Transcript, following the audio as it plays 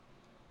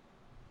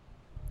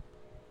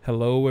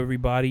Hello,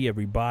 everybody,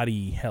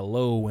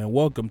 hello, and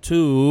welcome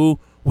to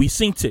We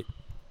Synced It.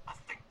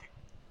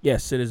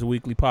 Yes, it is a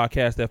weekly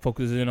podcast that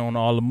focuses in on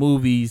all the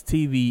movies,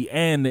 TV,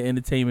 and the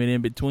entertainment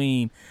in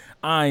between.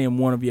 I am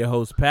one of your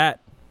hosts, Pat.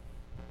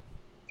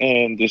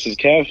 And this is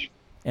Kev.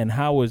 And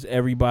how is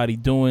everybody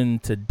doing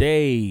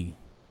today?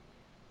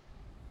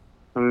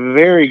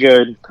 Very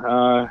good.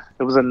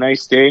 It was a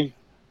nice day.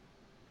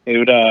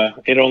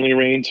 It only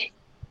rained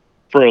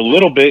for a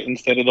little bit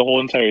instead of the whole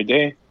entire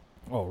day.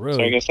 Oh, really?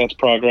 So I guess that's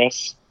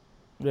progress.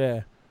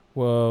 Yeah.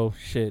 Well,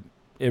 shit.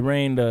 It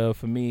rained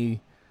for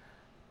me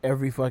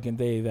every fucking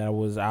day that I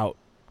was out.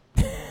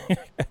 I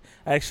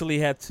actually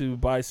had to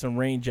buy some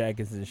rain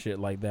jackets and shit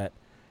like that,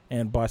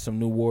 and buy some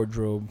new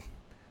wardrobe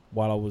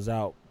while I was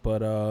out.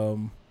 But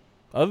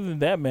other than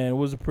that, man, it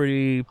was a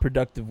pretty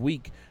productive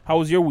week. How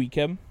was your week,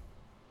 Kevin?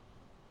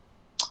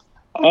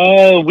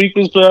 Week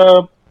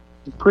was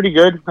pretty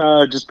good.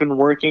 Just been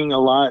working a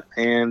lot,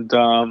 and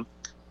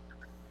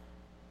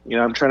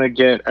I'm trying to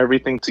get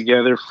everything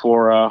together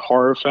for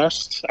Horror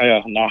Fest.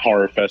 Not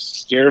Horror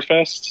Fest, Scare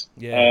Fest.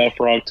 Yeah.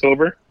 For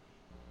October.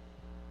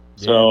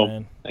 So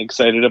man.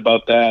 Excited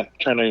about that.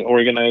 Trying to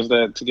organize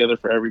that together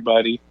for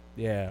everybody.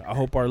 Yeah, I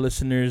hope our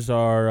listeners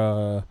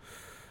are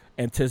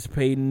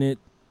anticipating it.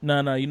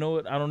 No, you know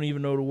what? I don't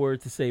even know the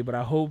word to say, but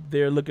I hope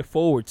they're looking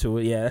forward to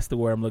it. Yeah, that's the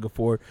word I'm looking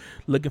for.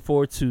 Looking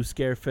forward to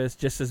Scarefest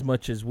just as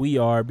much as we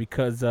are,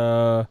 because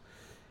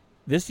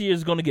this year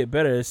is going to get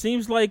better. It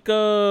seems like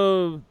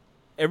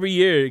every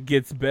year it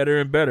gets better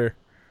and better.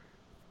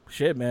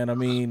 Shit, man. I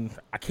mean,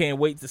 I can't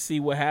wait to see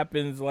what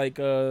happens like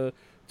 2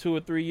 or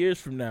 3 years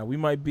from now. We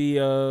might be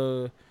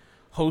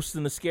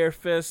hosting the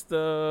Scarefest,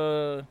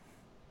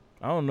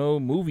 I don't know,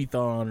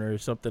 movie-thon or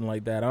something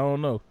like that. I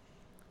don't know.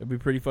 It'd be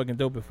pretty fucking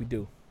dope if we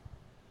do.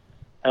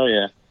 Hell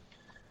yeah.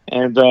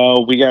 And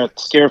we got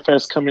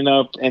Scarefest coming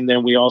up, and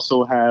then we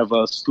also have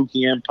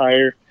Spooky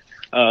Empire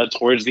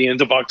towards the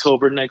end of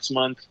October next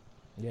month.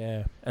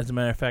 Yeah. As a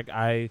matter of fact,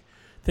 I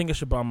think I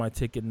should buy my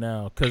ticket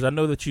now, because I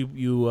know that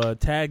you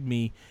tagged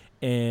me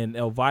in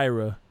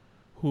Elvira,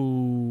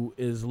 who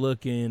is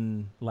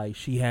looking like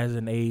she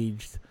hasn't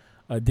aged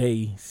a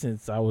day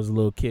since I was a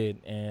little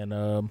kid. And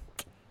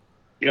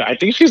yeah, I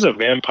think she's a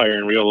vampire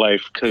in real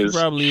life, because she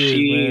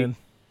probably is, man.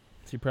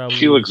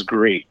 She looks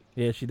great.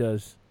 Yeah, she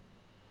does.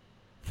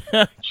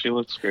 She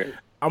looks great.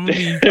 I'm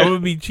gonna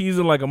be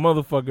cheesing like a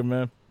motherfucker,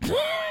 man.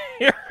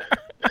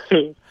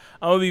 I'm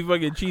gonna be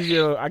fucking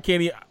cheesy. I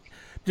can't even,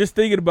 just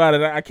thinking about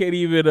it, I can't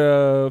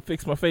even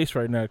fix my face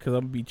right now, because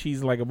I'm gonna be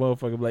cheesing like a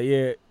motherfucker. Like,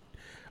 yeah,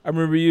 I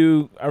remember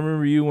you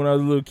when I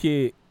was a little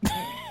kid.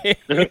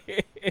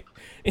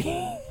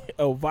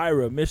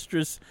 Elvira,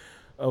 Mistress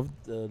of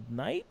the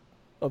Night,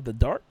 of the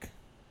Dark.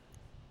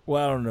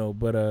 Well, I don't know,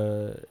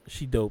 but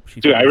she dope.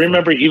 Dude, I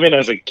remember even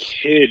as a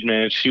kid,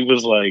 man, she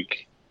was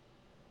like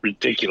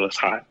ridiculous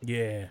hot.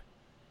 Yeah.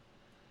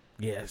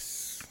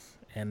 Yes.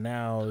 And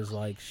now it's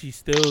like she's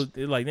still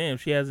like, damn,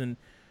 she hasn't.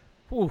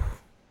 Whew,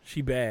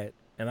 she bad,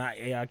 and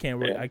I can't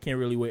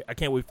really wait. I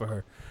can't wait for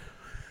her.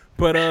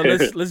 But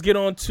let's get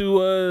on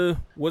to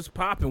what's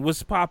popping.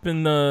 What's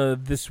popping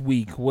this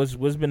week? What's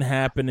been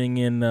happening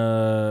in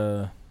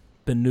the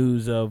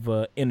news of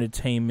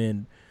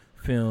entertainment,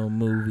 film,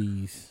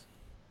 movies?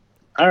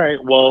 All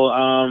right.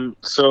 Well,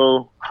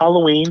 so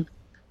Halloween,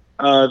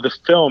 the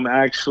film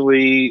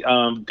actually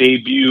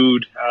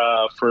debuted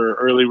for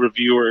early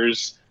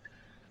reviewers,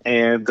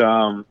 and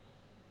a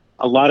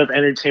lot of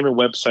entertainment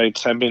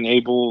websites have been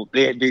able.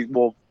 They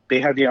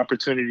had the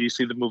opportunity to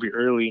see the movie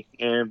early,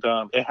 and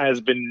it has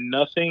been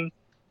nothing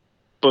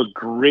but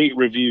great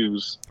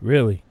reviews.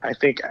 Really? I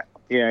think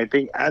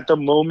at the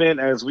moment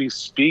as we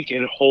speak,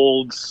 it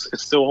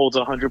still holds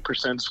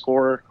 100%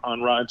 score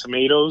on Rotten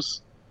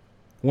Tomatoes.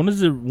 When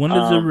does it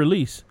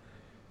release?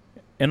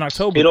 In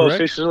October, it'll correct?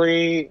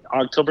 Officially,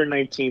 October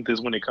 19th is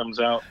when it comes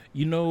out.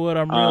 You know what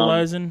I'm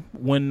realizing?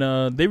 When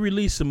they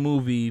release a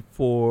movie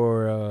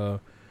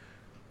for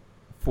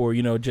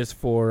just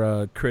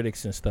for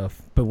critics and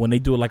stuff, but when they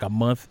do it like a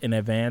month in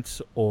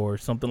advance or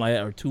something like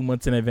that, or 2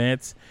 months in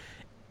advance,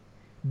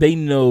 they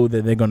know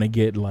that they're gonna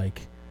get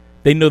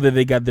they know that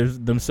they got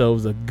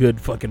themselves a good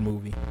fucking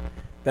movie.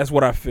 That's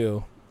what I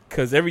feel.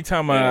 Because every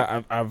time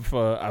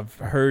I've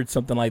heard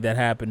something like that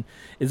happen,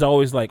 it's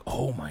always like,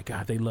 oh my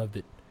god, they loved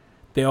it.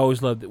 They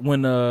always loved it.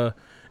 When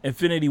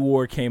Infinity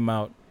War came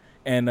out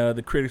and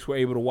the critics were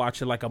able to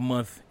watch it like a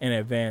month in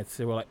advance,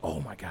 they were like,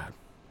 oh my god,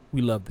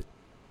 we loved it.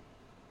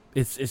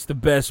 It's the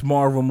best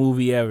Marvel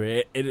movie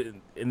ever.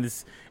 It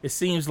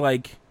seems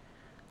like,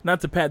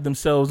 not to pat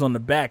themselves on the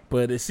back,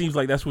 but it seems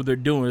like that's what they're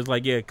doing. It's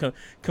like, yeah,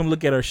 come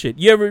look at our shit.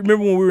 You ever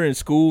remember when we were in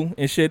school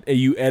and shit, and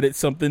you edit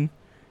something,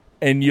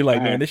 and you're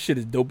like, man, this shit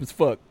is dope as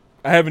fuck.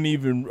 I haven't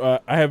even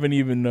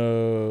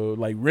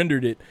like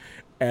rendered it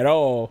at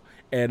all,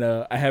 and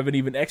I haven't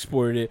even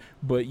exported it.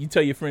 But you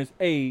tell your friends,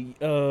 hey,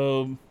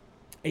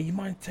 you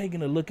mind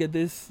taking a look at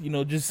this?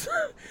 Just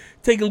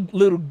take a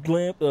little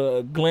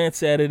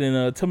glance at it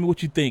and tell me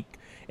what you think.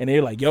 And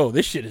they're like, yo,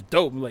 this shit is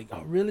dope. I'm like,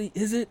 oh, really?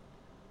 Is it?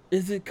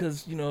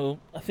 Because,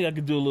 I think I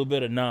could do a little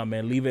better. Nah,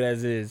 man, leave it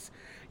as is.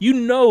 You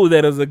know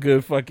that is a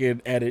good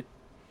fucking edit,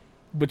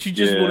 but you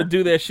just Yeah. want to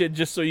do that shit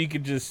just so you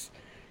could just,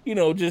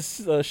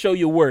 show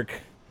your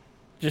work.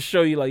 Just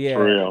show you like,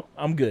 For real.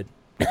 I'm good.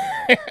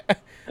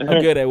 I'm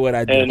good at what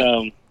I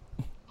do.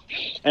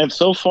 And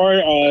so far,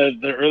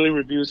 the early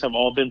reviews have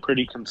all been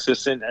pretty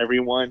consistent.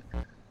 Everyone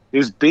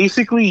is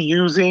basically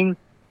using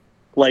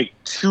like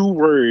 2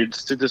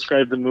 words to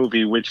describe the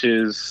movie, which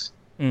is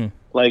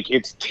like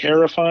it's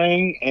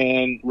terrifying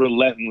and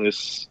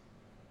relentless.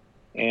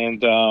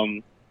 And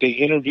they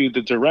interviewed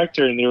the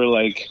director, and they were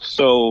like,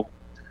 "So,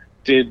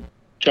 did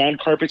John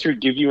Carpenter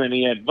give you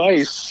any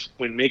advice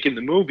when making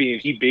the movie?"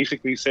 And he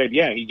basically said,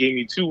 "Yeah, he gave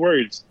me 2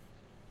 words: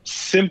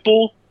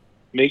 simple."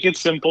 Make it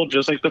simple,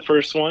 just like the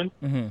first one,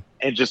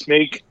 and just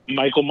make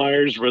Michael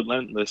Myers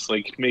relentless.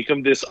 Like, make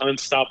him this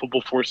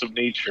unstoppable force of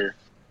nature.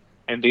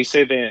 And they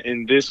say that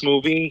in this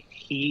movie,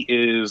 he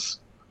is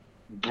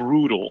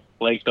brutal.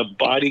 Like, the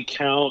body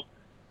count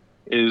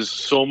is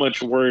so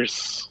much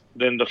worse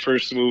than the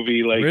first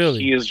movie. Like,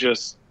 Really? he is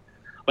just...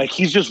 Like,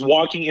 he's just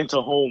walking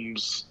into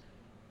homes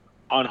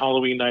on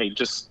Halloween night,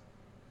 just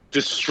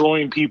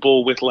destroying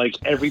people with, like,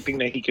 everything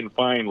that he can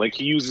find. Like,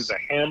 he uses a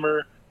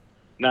hammer,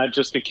 not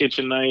just a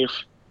kitchen knife.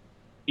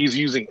 He's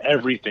using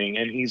everything,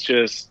 and he's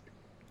just...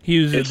 He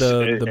uses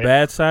the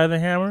bad side of the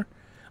hammer?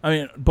 I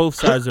mean, both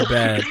sides are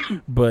bad,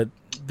 but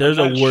there's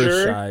a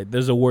worse side.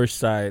 There's a worse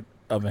side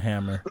of a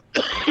hammer.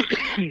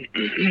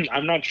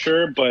 I'm not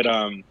sure, but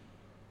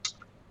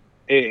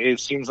it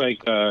seems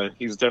like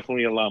he's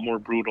definitely a lot more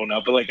brutal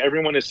now. But, like,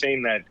 everyone is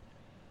saying that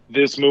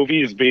this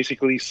movie is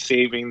basically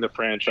saving the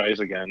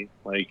franchise again.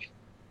 Like,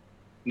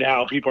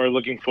 now people are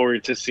looking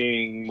forward to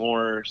seeing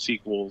more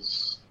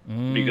sequels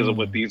because of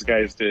what these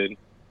guys did.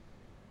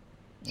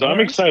 So I'm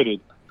excited.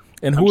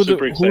 And who are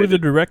the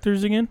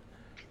directors again?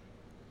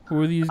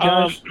 Who are these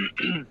guys?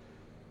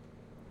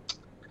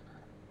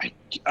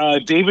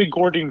 David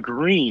Gordon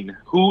Green,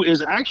 who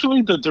is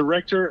actually the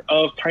director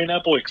of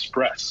Pineapple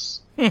Express.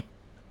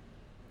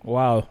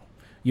 Wow.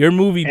 Your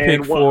movie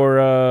pick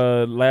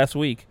for last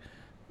week.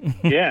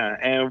 Yeah,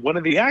 and one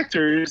of the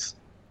actors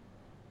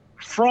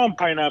from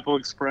Pineapple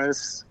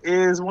Express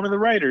is one of the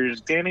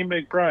writers, Danny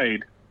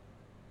McBride.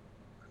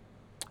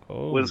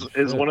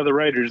 Is one of the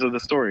writers of the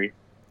story.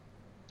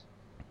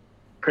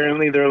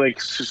 Apparently, they're like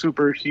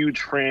super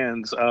huge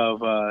fans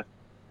of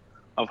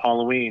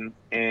Halloween,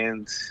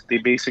 and they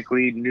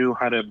basically knew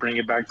how to bring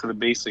it back to the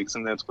basics,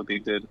 and that's what they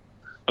did,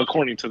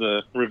 according to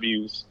the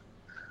reviews.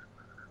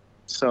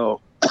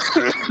 So,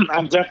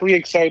 I'm definitely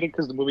excited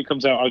because the movie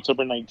comes out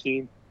October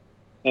 19th,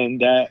 and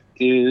that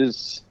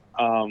is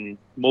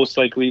most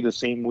likely the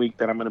same week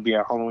that I'm going to be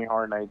at Halloween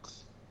Horror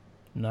Nights.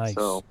 Nice.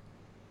 So,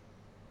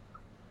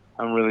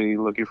 I'm really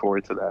looking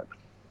forward to that.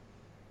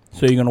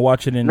 So you're going to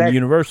watch it in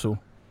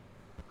Universal?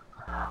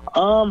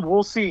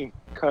 We'll see,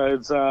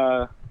 because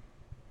I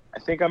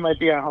think I might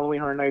be at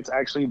Halloween Horror Nights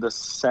actually the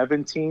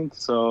 17th,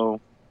 so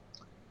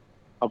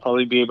I'll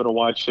probably be able to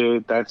watch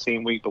it that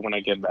same week, but when I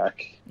get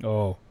back.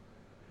 Oh.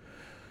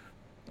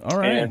 All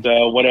right.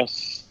 And what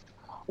else?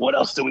 What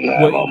else do we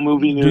have on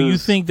movie news? Do you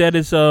think that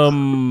is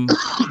do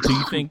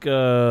you think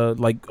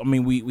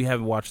we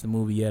haven't watched the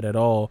movie yet at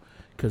all,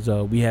 because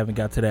we haven't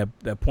got to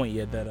that point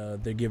yet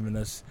that they're giving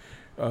us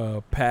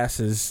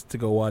passes to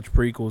go watch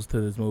prequels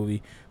to this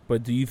movie.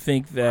 But do you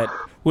think that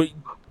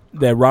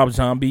Rob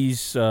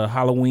Zombie's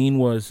Halloween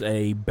was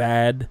a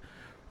bad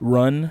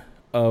run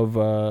of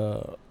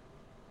a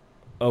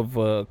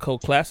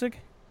cult classic?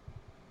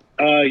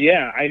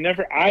 Yeah,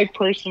 I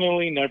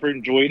personally never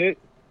enjoyed it.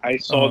 I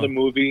saw the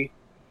movie.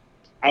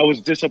 I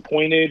was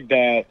disappointed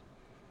that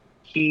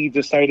he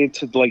decided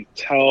to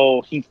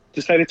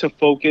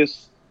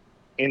focus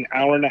an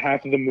hour and a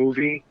half of the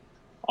movie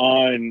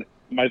on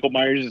Michael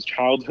Myers'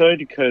 childhood,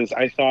 because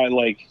I thought,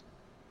 like,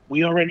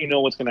 we already know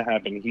what's going to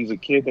happen. He's a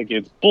kid that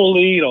gets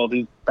bullied. All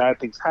these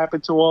bad things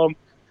happen to him.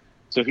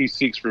 So he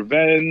seeks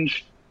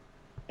revenge.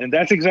 And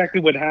that's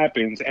exactly what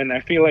happens. And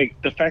I feel like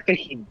the fact that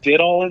he did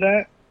all of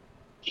that,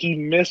 he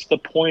missed the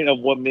point of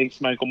what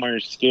makes Michael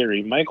Myers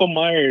scary. Michael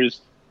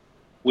Myers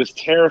was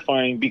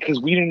terrifying because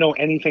we didn't know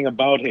anything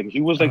about him.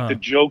 He was like the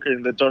Joker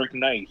in The Dark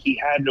Knight. He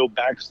had no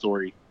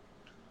backstory.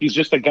 He's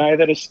just a guy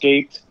that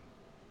escaped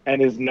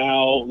and is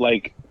now,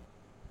 like,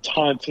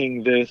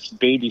 taunting this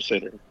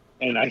babysitter.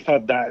 And I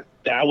thought that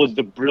was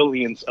the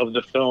brilliance of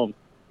the film,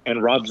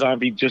 and Rob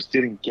Zombie just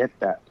didn't get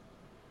that.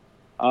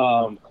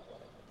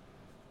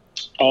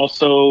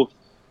 Also,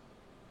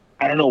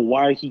 I don't know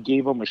why he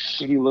gave him a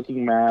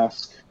shitty-looking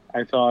mask.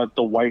 I thought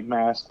the white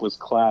mask was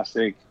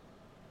classic.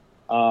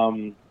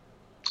 And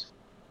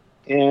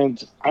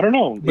I don't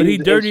know. But he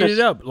dirtied it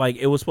up. Like,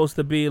 it was supposed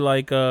to be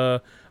like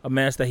a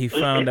mask that he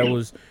found that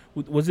was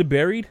it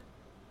buried?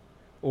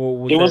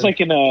 Or it was like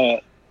in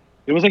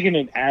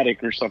an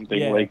attic or something.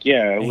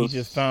 Yeah. He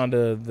just found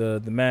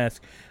the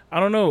mask. I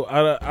don't know.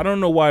 I don't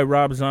know why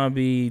Rob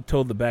Zombie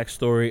told the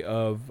backstory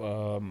of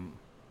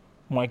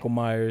Michael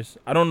Myers.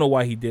 I don't know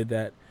why he did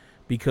that,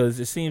 because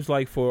it seems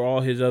like for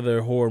all his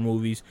other horror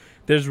movies,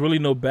 there's really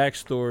no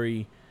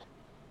backstory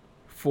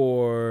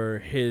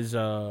for his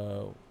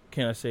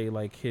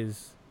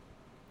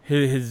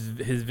his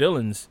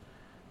villains.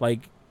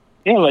 Like,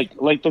 yeah,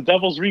 like the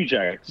Devil's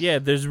Rejects. yeah,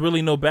 there's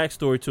really no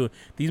backstory to it.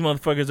 These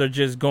motherfuckers are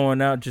just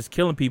going out, just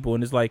killing people,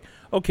 and it's like,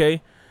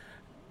 okay,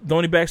 the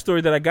only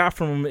backstory that I got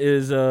from them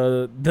is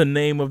the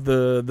name of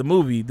the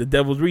movie, The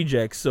Devil's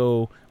Rejects.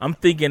 So I'm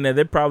thinking that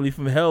they're probably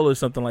from hell or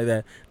something like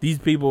that. These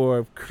people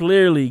have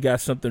clearly got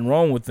something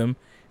wrong with them.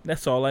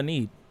 That's all I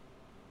need.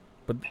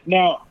 But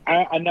now,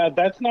 now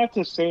that's not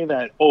to say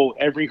that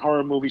every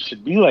horror movie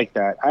should be like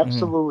that.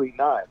 Absolutely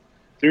not.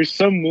 There's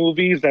some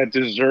movies that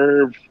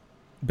deserve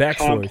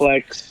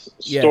complex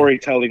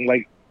storytelling,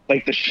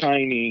 like The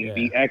Shining,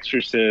 The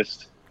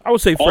Exorcist. I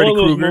would say Freddy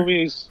Krueger.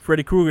 Movies,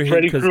 Freddy Krueger.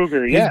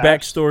 His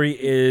backstory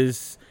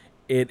is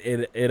it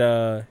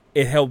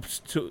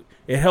helps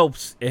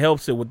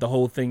it with the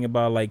whole thing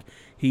about like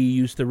he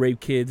used to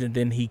rape kids and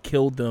then he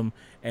killed them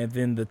and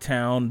then the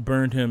town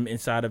burned him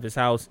inside of his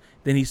house.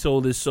 Then he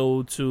sold his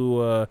soul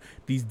to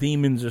these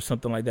demons or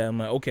something like that. I'm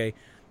like, okay,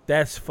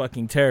 that's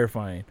fucking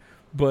terrifying.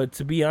 But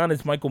to be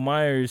honest, Michael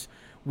Myers,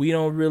 we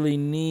don't really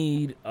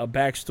need a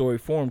backstory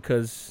for him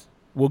because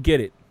we'll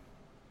get it.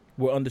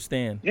 We'll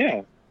understand.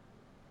 Yeah.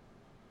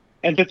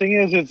 And the thing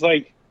is, it's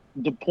like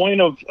the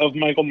point of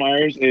Michael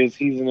Myers is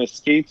he's an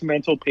escaped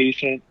mental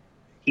patient.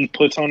 He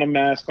puts on a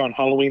mask on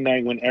Halloween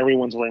night when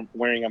everyone's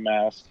wearing a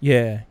mask.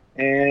 Yeah.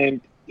 And,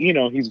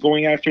 he's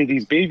going after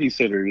these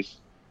babysitters.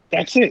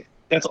 That's it.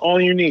 That's all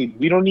you need.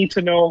 We don't need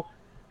to know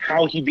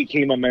how he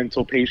became a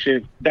mental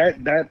patient.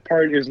 That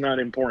part is not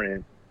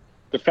important.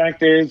 The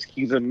fact is,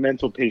 he's a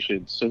mental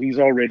patient, so he's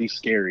already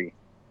scary.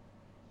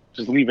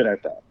 Just leave it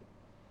at that.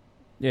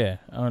 Yeah,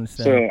 I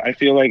understand. So I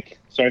feel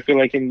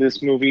like in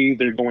this movie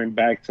they're going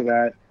back to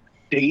that.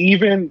 They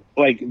even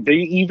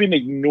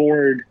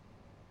ignored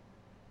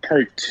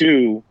part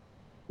 2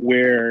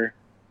 where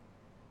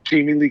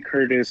Jamie Lee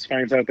Curtis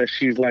finds out that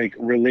she's like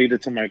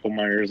related to Michael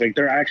Myers. Like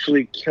they're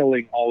actually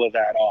killing all of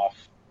that off.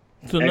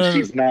 So and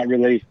she's not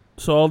related.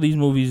 So all these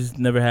movies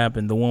never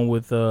happened. The one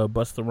with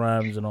Busta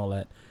Rhymes and all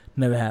that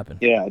never happened.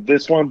 Yeah,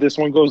 this one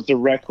goes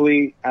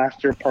directly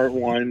after part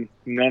 1.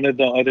 None of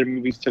the other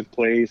movies took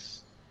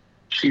place.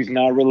 She's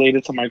not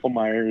related to Michael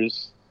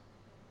Myers.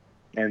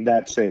 And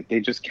that's it. They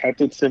just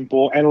kept it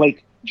simple. And,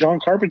 like, John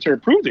Carpenter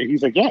approved it.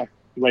 He's like, yeah,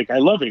 like, I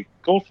love it.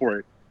 Go for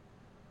it.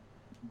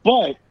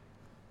 But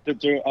the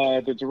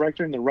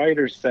director and the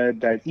writer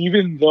said that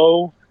even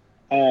though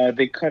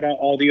they cut out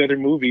all the other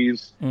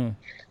movies,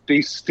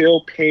 they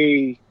still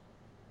pay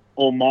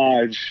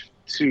homage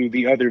to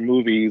the other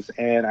movies.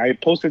 And I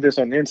posted this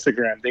on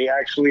Instagram. They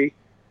actually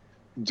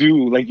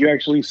do, like, you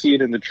actually see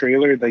it in the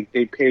trailer, like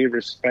they pay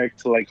respect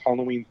to like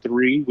Halloween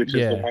 3, which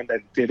is the one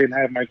that didn't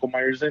have Michael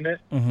Myers in it.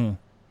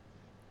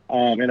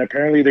 And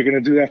apparently they're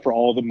going to do that for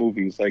all the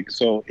movies. Like,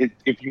 so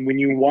when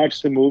you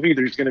watch the movie,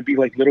 there's going to be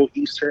like little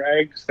Easter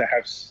eggs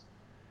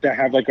that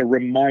have like a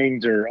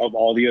reminder of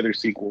all the other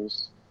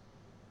sequels.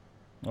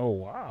 Oh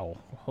wow,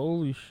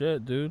 holy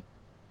shit, dude.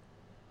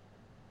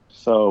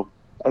 So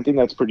I think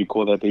that's pretty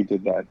cool that they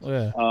did that.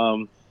 Yeah.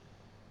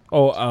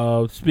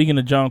 Speaking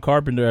of John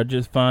Carpenter, I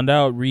just found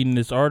out reading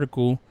this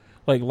article,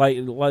 like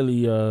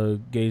lightly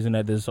gazing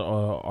at this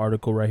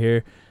article right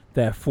here,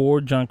 that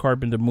 4 John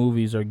Carpenter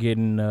movies are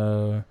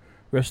getting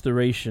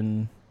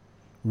restoration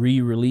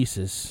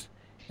re-releases,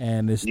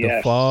 and it's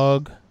The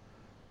Fog,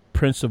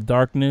 Prince of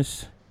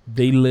Darkness,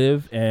 They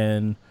Live,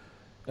 and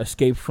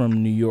Escape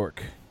from New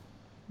York.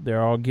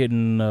 They're all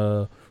getting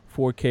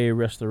 4K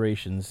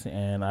restorations,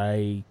 and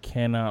I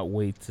cannot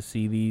wait to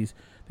see these.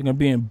 They're going to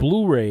be in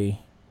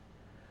Blu-ray.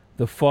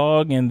 The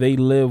Fog and They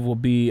Live will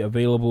be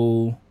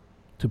available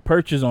to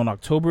purchase on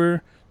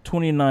October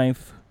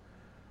 29th,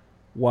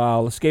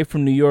 while Escape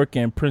from New York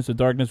and Prince of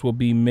Darkness will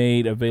be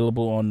made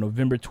available on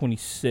November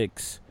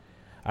 26th.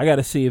 I got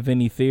to see if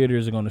any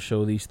theaters are going to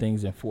show these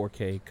things in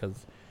 4K,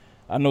 because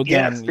I know...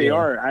 Yes, they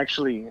are,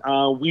 actually.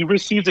 We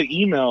received an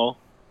email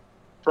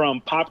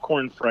from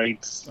Popcorn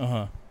Frights.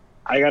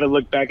 I got to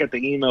look back at the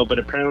email, but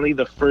apparently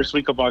the first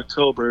week of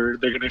October,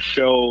 they're going to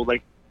show,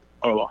 like,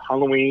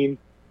 Halloween,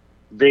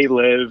 They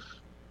Live,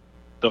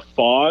 The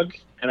Fog,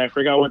 and I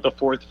forgot what the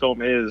 4th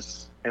film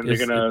is. And they're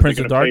gonna Prince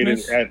of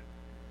Darkness? Play it at,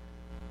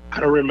 I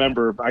don't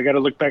remember. I got to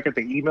look back at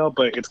the email,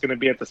 but it's gonna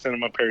be at the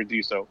Cinema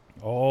Paradiso.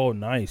 Oh,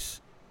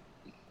 nice.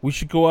 We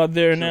should go out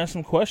there and ask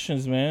some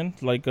questions, man.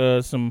 Like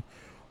some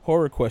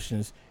horror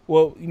questions.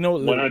 Well,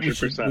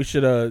 100%. We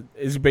should.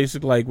 It's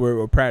basically like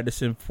we're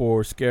practicing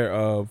for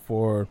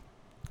for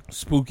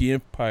Spooky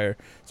Empire,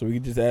 so we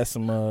can just ask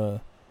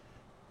some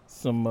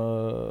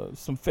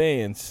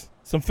fans.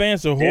 Some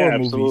fans of horror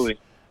movies.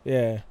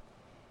 Yeah.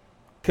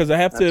 Because I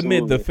have to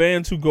admit, the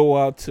fans who go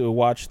out to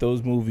watch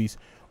those movies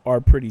are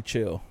pretty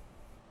chill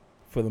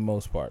for the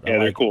most part. Yeah,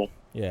 they're cool.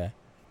 Yeah.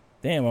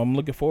 Damn, I'm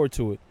looking forward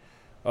to it.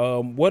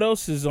 What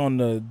else is on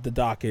the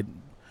docket?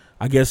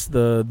 I guess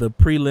the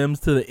prelims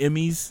to the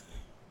Emmys.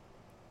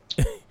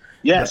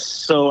 Yes.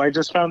 So I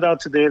just found out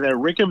today that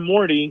Rick and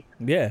Morty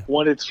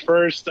won its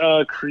first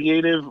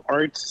Creative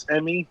Arts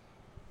Emmy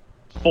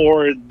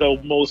for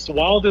the most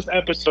wildest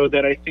episode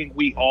that I think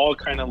we all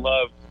kind of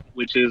love,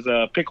 which is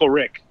Pickle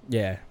Rick.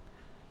 Yeah.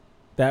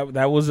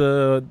 That was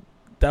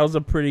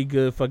a pretty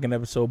good fucking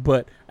episode.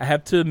 But I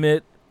have to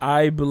admit,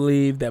 I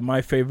believe that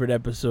my favorite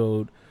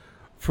episode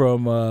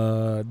from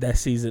that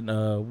season,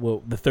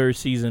 the third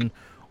season,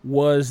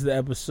 was the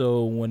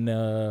episode when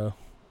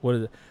what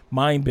is it?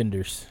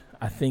 Mindbenders.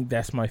 I think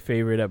that's my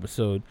favorite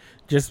episode,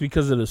 just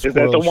because of the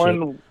squirrel. Is that the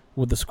one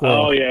with the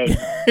squirrel? Oh yeah,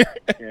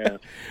 yeah.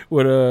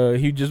 With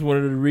he just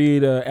wanted to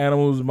read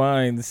animals'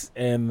 minds,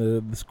 and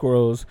the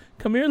squirrels,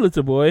 come here,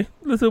 little boy,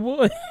 little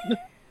boy.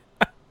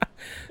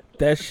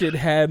 That shit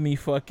had me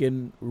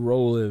fucking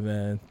rolling,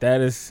 man.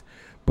 That is,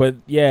 but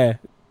yeah,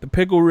 the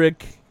Pickle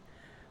Rick,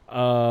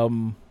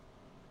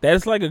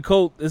 that's like a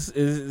cult.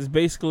 Is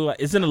basically like,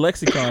 it's in a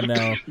lexicon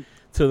now,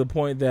 to the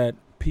point that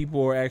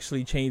people are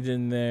actually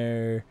changing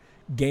their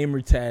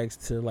gamer tags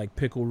to like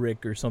Pickle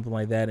Rick or something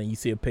like that, and you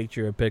see a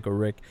picture of Pickle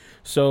Rick.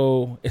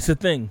 So it's a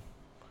thing.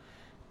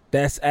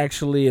 That's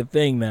actually a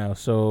thing now.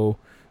 So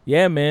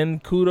yeah, man,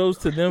 kudos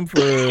to them for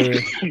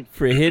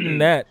hitting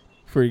that,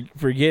 for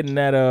getting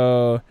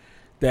that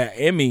that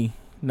Emmy.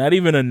 Not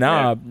even a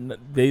knob.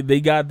 Yeah.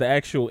 They got the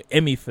actual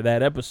Emmy for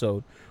that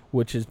episode,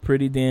 which is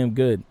pretty damn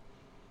good.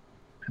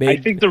 I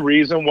think the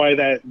reason why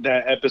that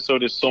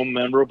episode is so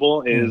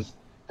memorable is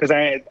because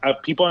I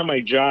people at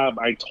my job,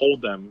 I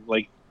told them,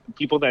 like,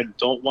 people that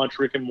don't watch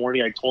Rick and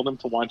Morty, I told them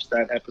to watch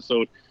that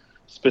episode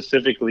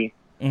specifically,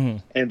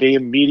 and they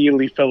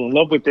immediately fell in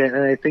love with it.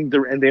 And I think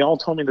and they all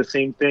told me the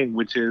same thing,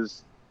 which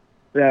is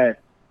that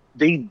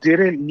they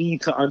didn't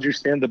need to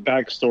understand the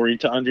backstory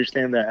to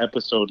understand that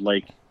episode.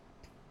 Like,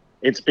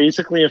 it's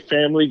basically a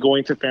family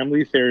going to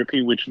family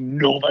therapy, which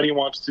nobody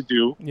wants to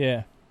do.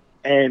 Yeah.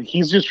 And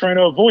he's just trying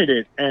to avoid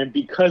it. And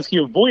because he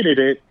avoided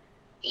it,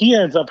 he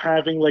ends up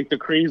having like the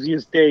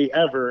craziest day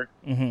ever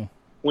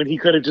when he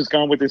could have just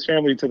gone with his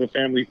family to the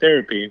family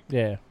therapy.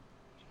 Yeah.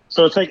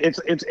 So it's like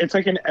it's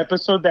like an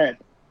episode that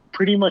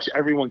pretty much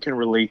everyone can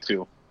relate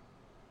to.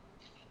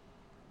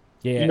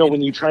 Yeah. You know,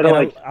 when you try to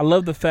like... I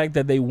love the fact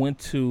that they went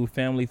to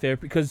family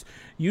therapy, because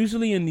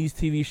usually in these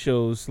TV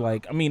shows,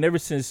 like, I mean, ever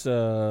since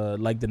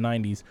like the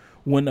 90s,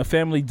 when a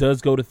family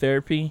does go to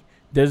therapy,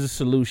 there's a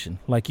solution.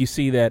 Like, you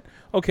see that,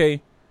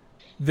 okay,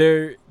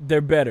 they're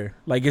better.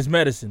 Like, it's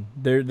medicine.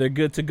 They're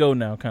good to go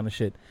now, kind of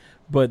shit.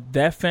 But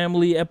that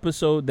family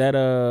episode, that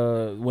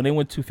when they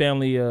went to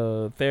family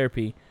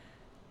therapy,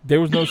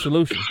 there was no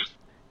solution.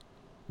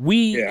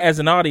 We, as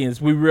an audience,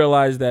 we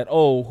realized that,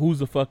 oh, who's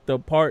the fucked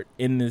up part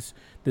in this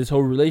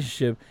whole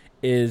relationship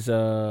is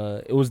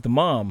it was the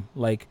mom.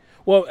 Like,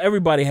 well,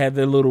 everybody had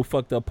their little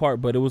fucked up part,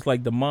 but it was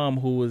like the mom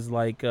who was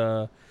like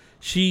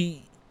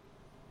she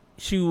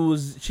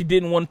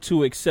didn't want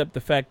to accept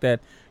the fact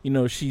that, you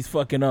know, she's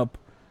fucking up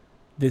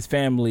this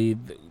family,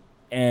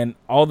 and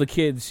all the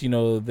kids, you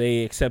know,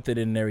 they accepted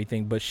it and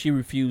everything, but she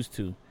refused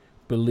to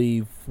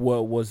believe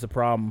what was the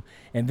problem.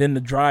 And then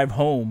the drive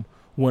home,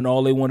 when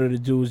all they wanted to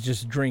do was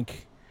just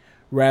drink,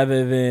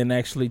 rather than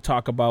actually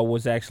talk about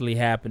what's actually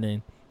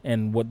happening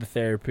and what the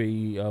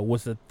therapy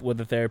what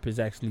the therapist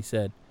actually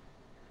said,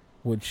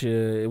 which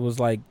it was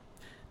like,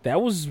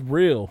 that was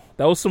real.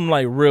 That was some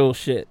like real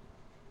shit.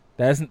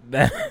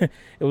 It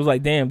was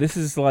like, damn, this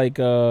is like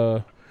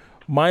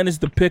minus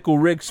the Pickle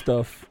Rick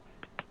stuff,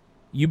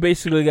 you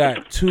basically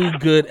got two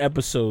good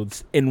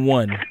episodes in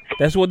one.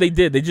 That's what they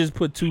did. They just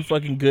put two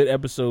fucking good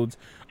episodes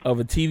of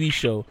a TV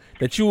show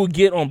that you will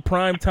get on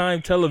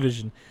primetime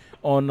television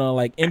on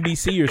like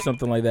NBC or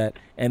something like that,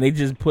 and they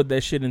just put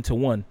that shit into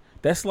one.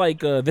 That's like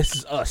This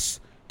Is Us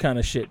kind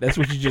of shit. That's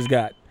what you just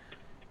got.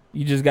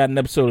 You just got an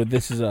episode of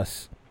This Is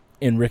Us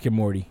in Rick and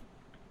Morty.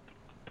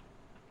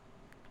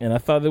 And I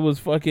thought it was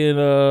fucking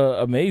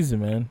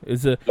amazing, man.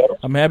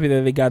 I'm happy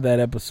that they got that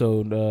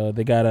episode.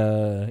 They got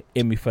a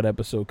Emmy for that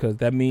episode, because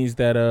that means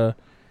that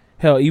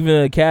hell, even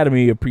the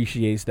Academy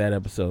appreciates that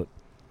episode.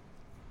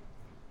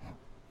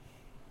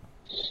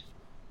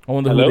 I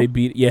wonder who they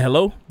beat. Yeah,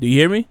 hello? Do you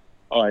hear me?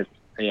 Oh, I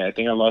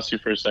think I lost you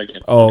for a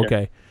second. Oh,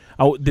 okay.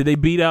 Did they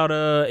beat out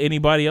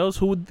anybody else?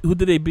 Who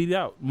did they beat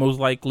out? Most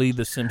likely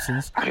The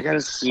Simpsons. I gotta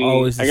see.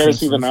 I gotta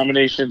see the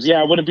nominations.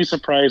 Yeah, I wouldn't be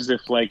surprised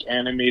if like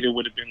animated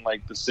would have been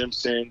like The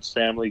Simpsons,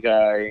 Family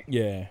Guy.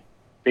 Yeah.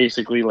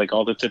 Basically, like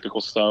all the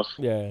typical stuff.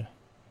 Yeah.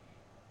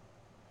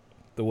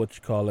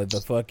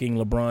 The fucking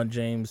LeBron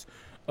James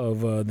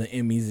of the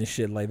Emmys and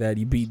shit like that.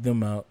 You beat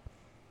them out.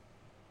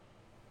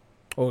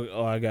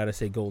 Oh, I gotta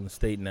say Golden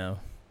State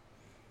now.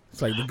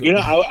 It's like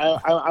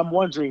I'm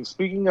wondering.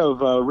 Speaking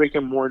of Rick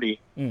and Morty,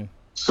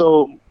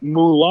 so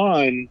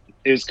Mulan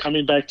is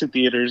coming back to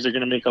theaters. They're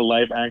gonna make a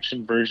live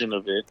action version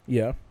of it.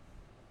 Yeah.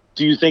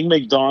 Do you think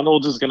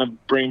McDonald's is gonna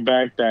bring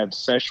back that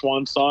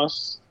Szechuan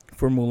sauce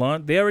for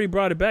Mulan? They already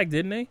brought it back,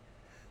 didn't they?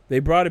 They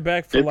brought it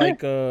back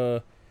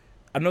for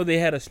I know they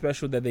had a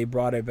special that they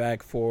brought it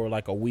back for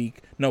like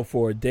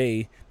for a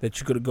day, that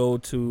you could go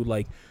to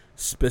like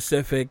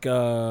specific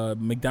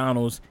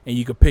McDonald's and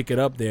you could pick it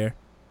up there.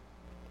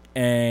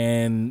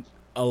 And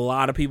a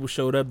lot of people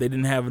showed up. They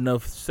didn't have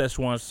enough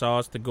Szechuan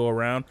sauce to go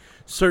around.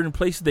 Certain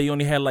places, they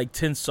only had like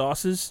 10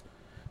 sauces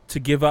to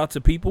give out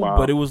to people. Wow.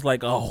 But it was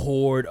like a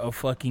horde of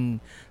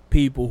fucking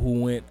people who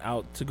went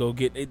out to go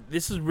get it.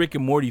 This is Rick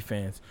and Morty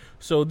fans,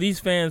 so these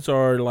fans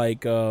are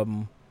like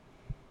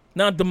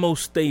not the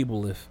most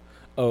stable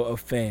of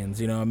fans,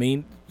 you know what I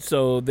mean?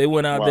 So they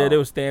went out there, they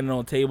were standing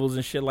on tables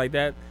and shit like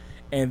that,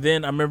 and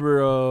then I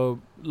remember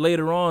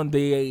later on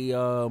they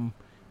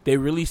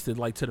released it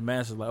like to the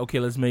masses, like, okay,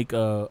 let's make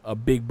a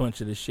big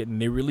bunch of this shit,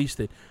 and they released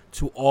it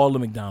to all the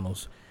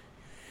McDonald's.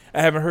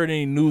 I haven't heard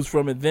any news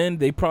from it then.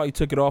 They probably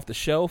took it off the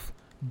shelf,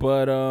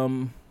 but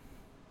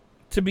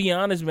to be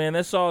honest, man,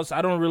 that sauce,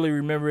 I don't really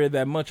remember it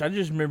that much. I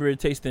just remember it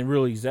tasting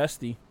really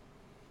zesty.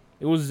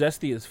 It was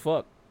zesty as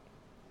fuck.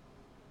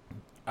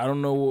 I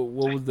don't know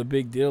what was the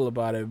big deal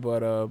about it,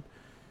 but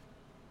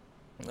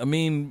I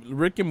mean,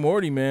 Rick and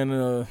Morty,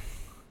 man,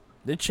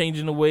 they're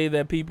changing the way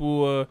that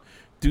people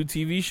do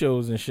TV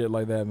shows and shit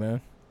like that, man.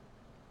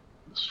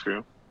 It's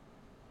true.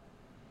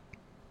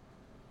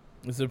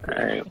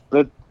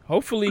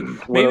 Hopefully,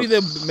 maybe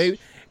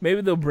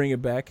they'll bring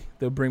it back.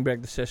 They'll bring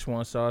back the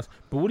Szechuan sauce.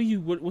 But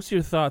what's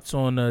your thoughts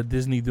on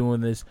Disney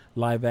doing this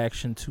live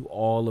action to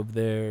all of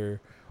their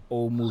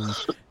old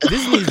movies?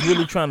 Disney's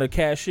really trying to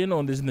cash in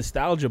on this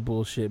nostalgia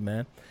bullshit,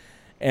 man.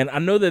 And I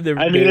know that they're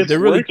really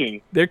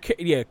working.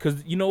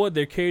 Because you know what,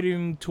 they're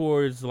catering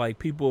towards like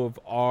people of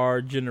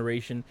our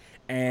generation,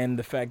 and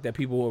the fact that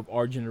people of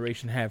our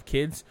generation have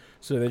kids,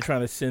 so they're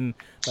trying to send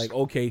like,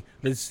 okay,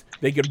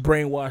 they could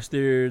brainwash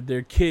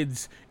their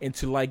kids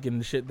into liking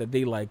the shit that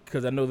they like.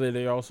 Because I know that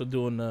they're also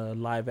doing a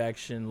live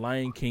action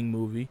Lion King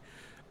movie.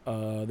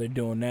 They're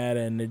doing that,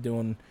 and they're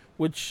doing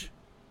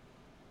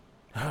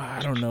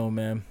I don't know,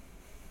 man.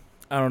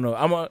 I don't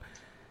know.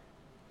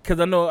 Because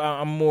I know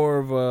I'm more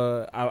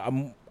of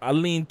I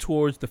lean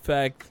towards the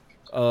fact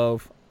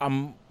of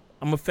I'm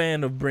a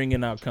fan of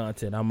bringing out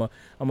content. I'm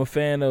a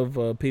fan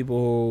of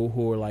people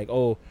who are like,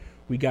 oh,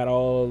 we got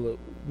all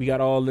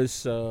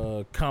this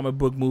comic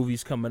book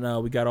movies coming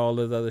out. We got all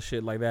this other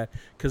shit like that.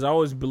 Because I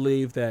always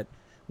believe that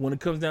when it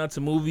comes down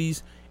to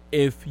movies,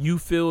 if you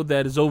feel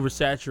that it's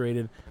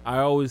oversaturated, I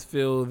always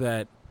feel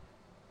that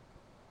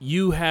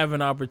you have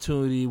an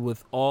opportunity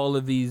with all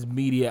of these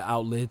media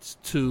outlets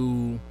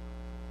to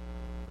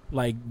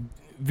like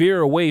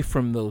veer away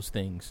from those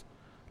things.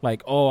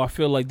 Like, oh, I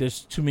feel like there's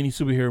too many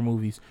superhero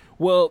movies.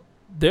 Well,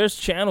 there's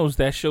channels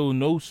that show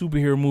no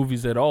superhero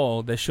movies at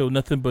all, that show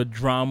nothing but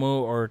drama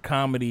or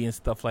comedy and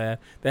stuff like that.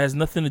 That has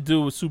nothing to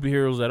do with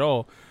superheroes at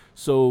all.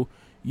 So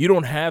you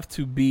don't have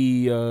to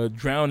be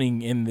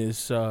drowning in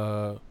this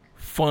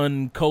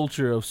fun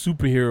culture of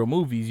superhero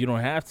movies. You don't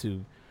have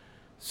to.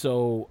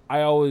 So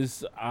I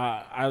always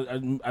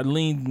I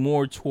lean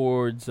more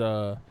towards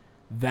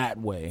that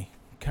way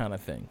kind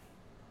of thing.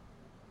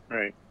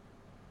 Right.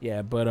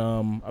 Yeah, but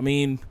I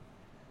mean,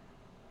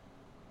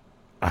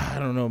 I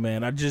don't know,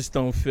 man. I just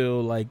don't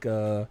feel like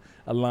a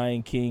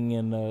Lion King,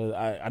 and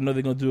I know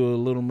they're gonna do a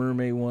Little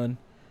Mermaid one.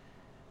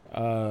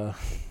 I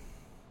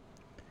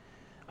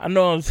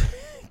know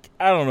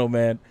I don't know,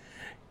 man.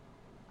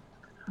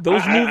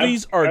 Those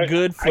movies are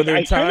good for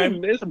their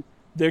time.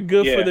 They're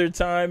good for their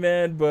time,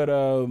 man. But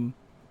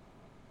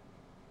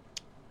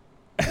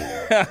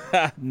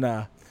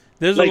nah.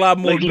 There's a lot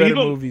more better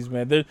movies,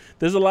 man.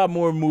 There's a lot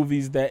more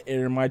movies that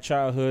in my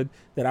childhood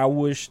that I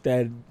wish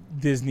that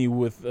Disney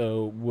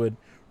would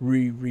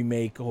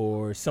remake,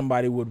 or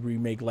somebody would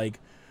remake. Like,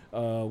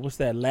 what's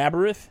that?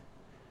 Labyrinth?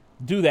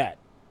 Do that.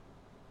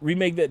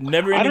 Remake that.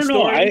 Never Ending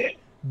Story.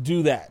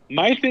 Do that.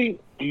 My thing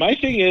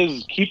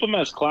is keep them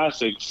as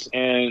classics.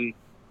 And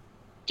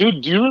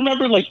dude, do you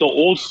remember like the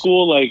old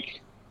school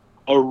like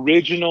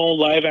original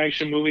live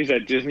action movies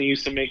that Disney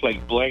used to make,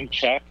 like Blank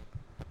Check?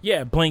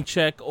 Yeah, Blank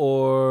Check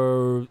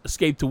or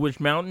Escape to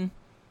Witch Mountain.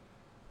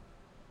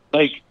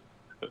 Like,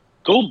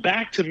 go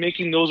back to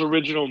making those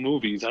original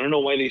movies. I don't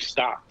know why they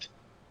stopped.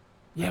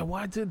 Yeah,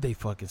 why did they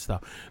fucking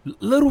stop?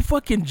 Little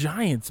fucking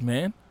Giants,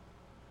 man.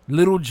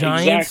 Little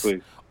Giants.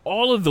 Exactly.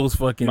 All of those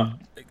fucking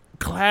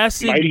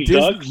classic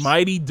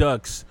Mighty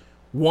Ducks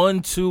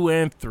 1, 2,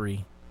 and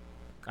 3.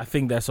 I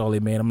think that's all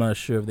they made. I'm not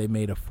sure if they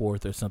made a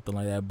fourth or something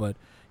like that. But,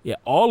 yeah,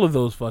 all of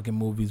those fucking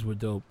movies were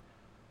dope.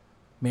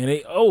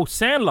 Man,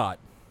 Sandlot.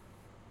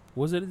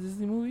 Was it a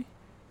Disney movie?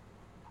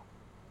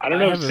 I don't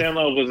know if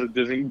Sandlot was a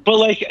Disney, but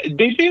like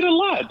they made a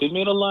lot. They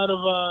made a lot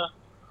of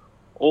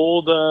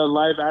old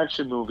live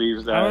action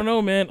movies. That I don't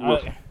know,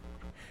 man.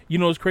 You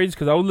know, it's crazy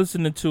because I was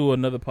listening to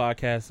another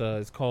podcast.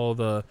 It's called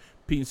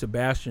Pete and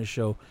Sebastian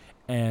Show,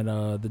 and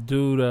the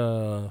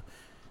dude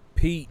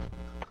Pete,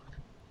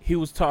 he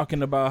was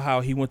talking about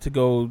how he went to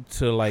go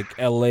to like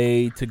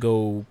L.A. to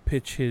go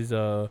pitch his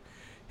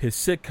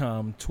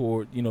sitcom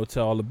toward,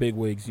 to all the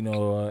bigwigs,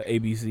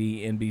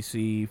 ABC,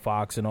 NBC,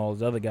 Fox, and all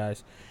those other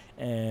guys.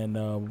 And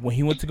when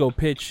he went to go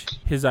pitch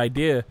his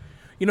idea,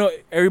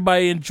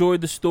 everybody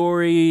enjoyed the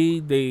story.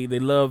 They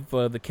love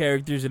the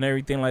characters and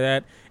everything like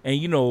that.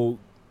 And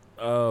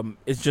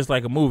it's just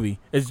like a movie.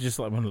 It's just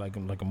like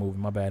a movie.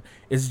 My bad.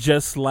 It's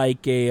just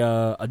like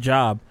a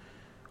job.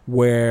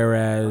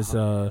 Whereas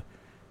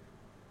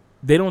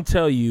they don't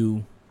tell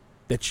you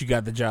that you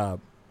got the job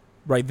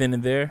right then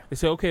and there. They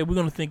say, okay, we're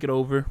going to think it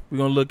over. We're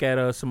going to look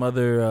at some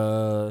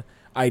other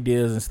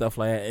ideas and stuff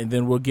like that, and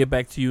then we'll get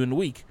back to you in a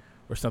week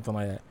or something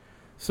like that.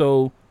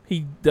 So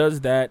he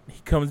does that.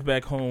 He comes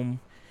back home,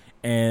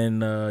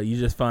 and you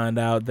just find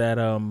out that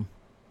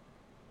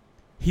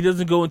he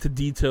doesn't go into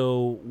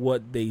detail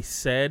what they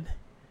said,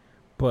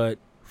 but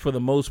for the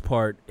most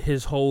part,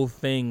 his whole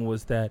thing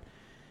was that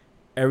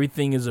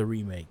everything is a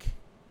remake.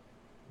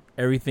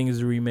 Everything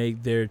is a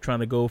remake. They're trying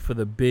to go for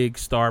the big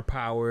star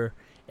power,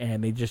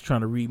 and they're just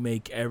trying to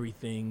remake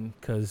everything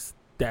because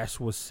that's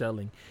what's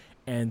selling.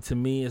 And to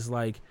me, it's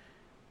like,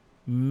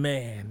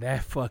 man,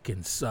 that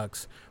fucking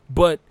sucks.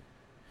 But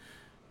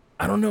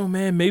I don't know,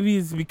 man. Maybe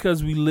it's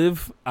because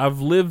I've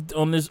lived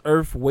on this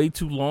earth way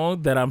too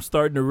long that I'm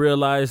starting to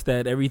realize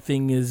that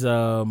everything is,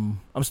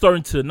 I'm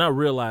starting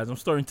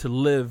to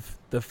live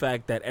the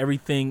fact that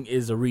everything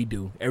is a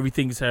redo.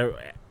 Everything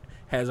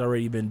has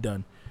already been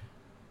done.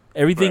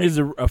 Everything is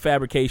a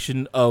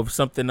fabrication of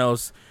something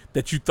else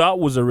that you thought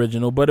was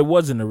original, but it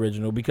wasn't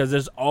original because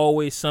there's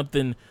always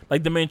something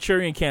like the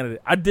Manchurian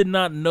Candidate. I did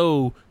not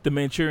know the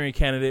Manchurian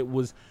Candidate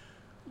was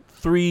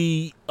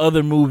 3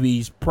 other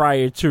movies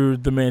prior to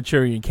the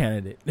Manchurian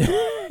Candidate.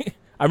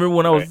 I remember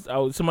when I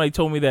was somebody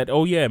told me that,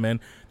 oh yeah, man,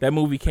 that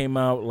movie came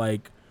out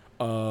like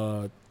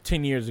 10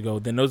 years ago.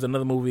 Then there was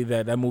another movie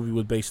that movie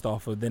was based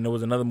off of. Then there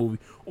was another movie,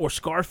 or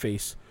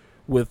Scarface,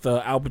 with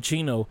Al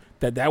Pacino,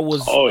 that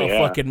was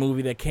fucking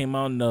movie that came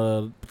out in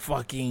the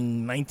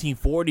fucking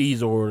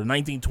 1940s or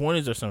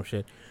 1920s or some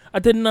shit. I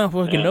did not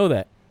fucking know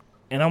that.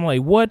 And I'm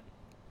like, what?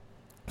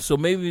 So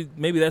maybe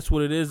that's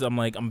what it is. I'm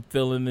like, I'm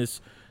feeling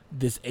this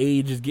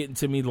age is getting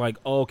to me like,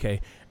 oh,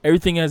 okay,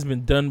 everything has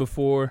been done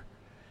before,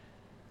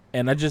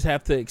 and I just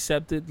have to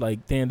accept it.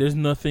 Like, damn, there's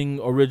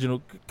nothing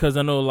original, because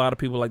I know a lot of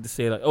people like to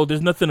say like, oh,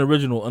 there's nothing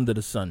original under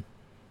the sun.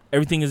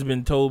 Everything has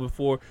been told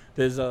before.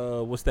 There's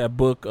what's that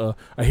book, A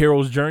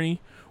Hero's Journey,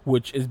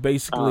 which is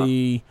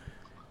basically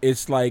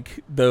it's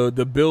like the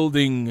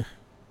building,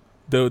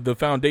 the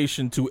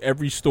foundation to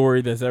every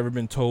story that's ever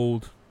been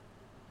told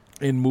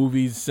in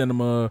movies,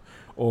 cinema,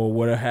 or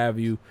whatever have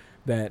you.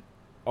 That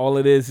all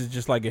it is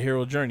just like a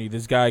hero journey.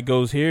 This guy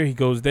goes here, he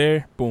goes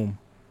there, boom.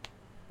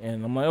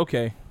 And I'm like,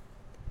 okay.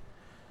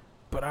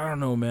 But I don't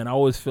know, man. I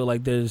always feel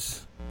like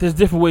there's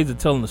different ways of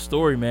telling the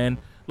story, man.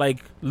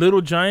 Like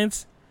Little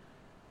Giants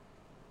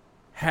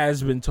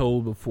has been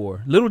told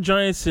before. Little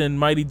Giants and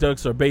Mighty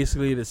Ducks are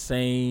basically the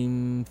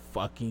same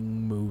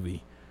fucking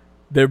movie.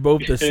 They're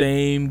both the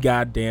same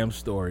goddamn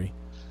story.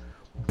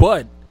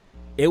 But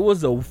it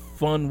was a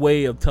fun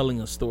way of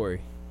telling a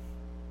story.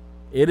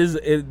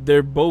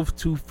 They're both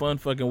 2 fun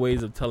fucking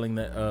ways of telling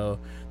the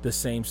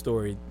same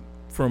story.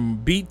 From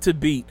beat to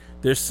beat,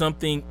 there's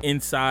something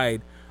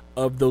inside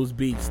of those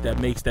beats that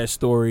makes that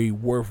story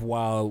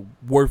worthwhile,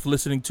 worth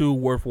listening to,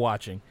 worth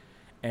watching.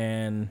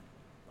 And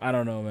I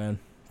don't know, man.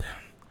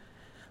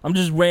 I'm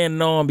just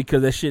ranting on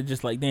because that shit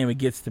just like, damn, it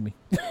gets to me.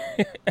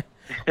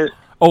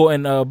 Oh,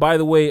 and by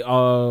the way,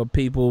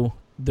 people,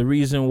 the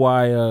reason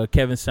why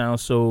Kevin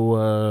sounds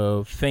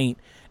so faint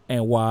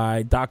and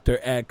why Dr.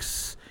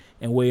 X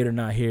and Wade are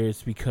not here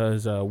is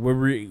because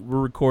we're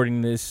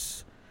recording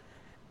this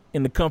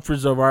in the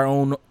comforts of our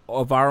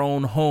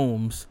own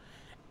homes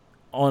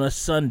on a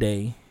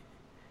Sunday,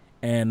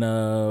 and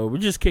we're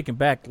just kicking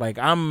back. Like,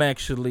 I'm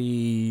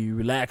actually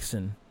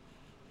relaxing.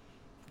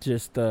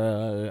 Just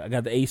I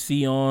got the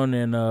AC on,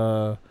 and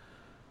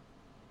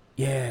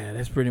yeah,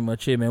 that's pretty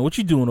much it, man. What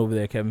you doing over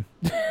there, Kevin?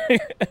 Hey,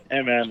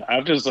 man,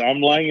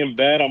 I'm lying in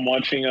bed. I'm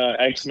watching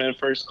X-Men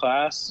First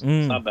Class.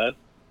 It's not bad.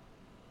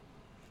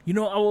 You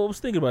know, I was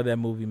thinking about that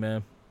movie,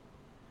 man.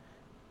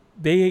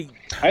 I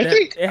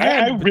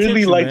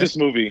really like this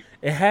movie.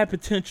 It had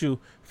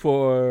potential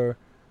for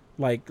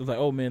like,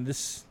 oh man,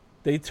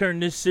 they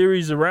turned this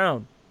series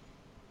around.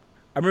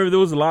 I remember there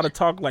was a lot of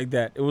talk like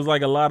that. It was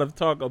like a lot of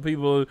talk of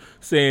people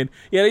saying,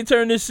 yeah, they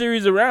turned this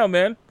series around,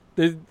 man.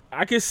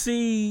 I could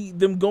see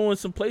them going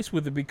someplace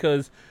with it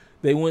because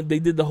they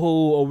did the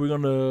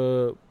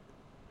whole,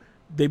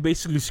 they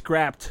basically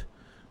scrapped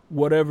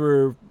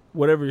whatever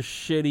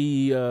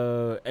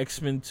shitty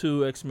X-Men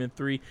 2, X-Men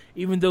 3,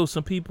 even though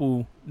some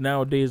people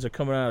nowadays are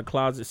coming out of the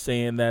closet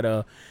saying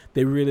that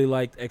they really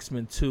liked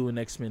X-Men 2 and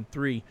X-Men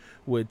 3,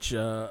 which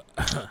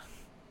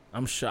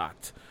I'm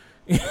shocked.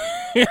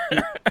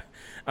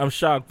 I'm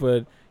shocked,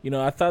 but you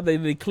know, I thought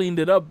they cleaned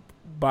it up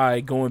by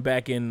going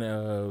back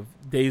in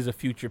Days of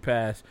Future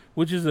Past,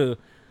 which is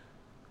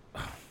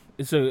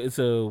it's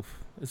a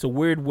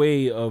weird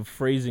way of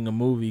phrasing a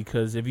movie,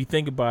 because if you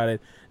think about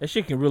it, that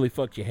shit can really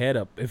fuck your head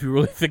up if you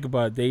really think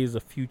about Days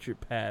of Future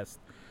Past.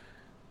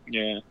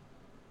 Yeah.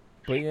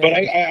 But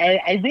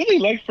I really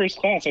like First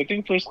Class. I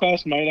think First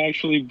Class might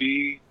actually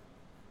be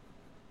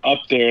up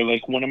there,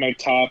 like one of my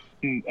top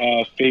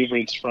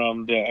favorites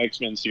from the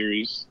X-Men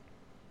series.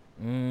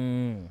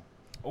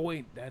 Oh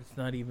wait, that's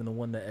not even the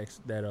one that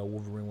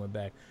Wolverine went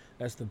back.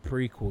 That's the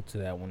prequel to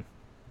that one.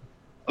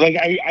 Like,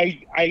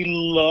 I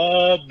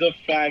love the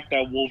fact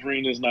that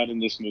Wolverine is not in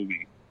this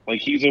movie.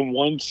 Like, he's in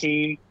one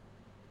scene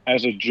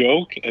as a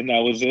joke, and that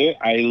was it.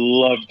 I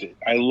loved it.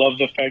 I love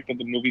the fact that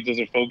the movie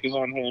doesn't focus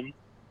on him.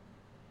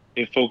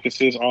 It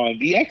focuses on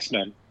the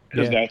X-Men.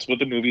 because that's what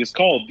the movie is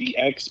called, the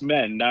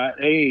X-Men, not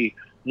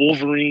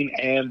Wolverine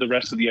and the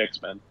rest of the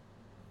X-Men.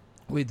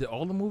 Wait, did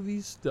all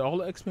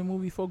the X-Men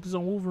movie focus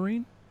on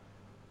Wolverine?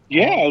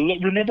 Yeah,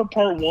 remember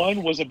part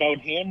 1 was about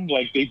him,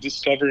 like they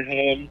discovered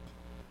him.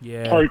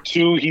 Yeah. Part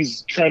 2,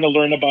 he's trying to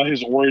learn about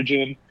his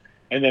origin.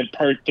 And then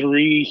part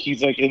 3,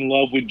 he's like in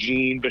love with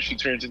Jean, but she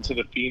turns into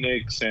the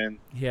Phoenix, and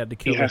he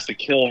has to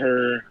kill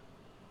her.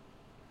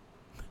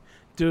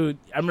 Dude,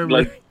 I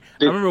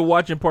remember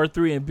watching part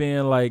 3 and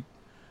being like,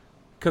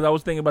 because I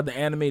was thinking about the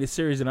animated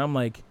series, and I'm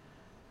like,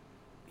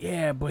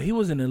 yeah, but he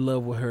wasn't in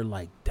love with her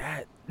like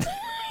that.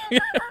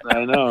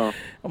 I know.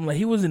 I'm like,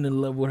 he wasn't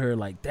in love with her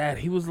like that.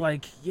 He was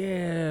like,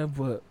 yeah,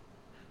 but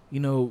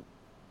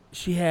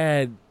she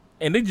had.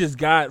 And they just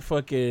got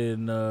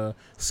fucking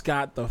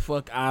Scott the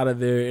fuck out of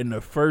there in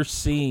the first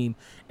scene.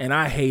 And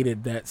I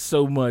hated that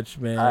so much,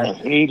 man. I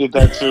hated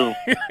that too.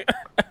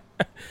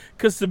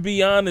 Because to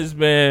be honest,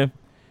 man,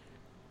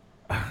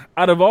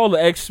 out of all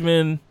the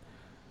X-Men,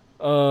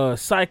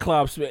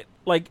 Cyclops,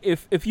 like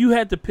if you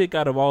had to pick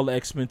out of all the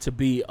X-Men to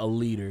be a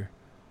leader,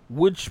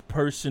 which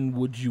person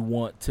would you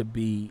want to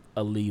be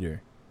a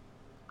leader?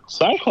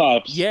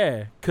 Cyclops.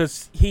 Yeah,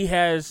 because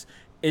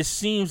it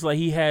seems like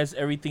he has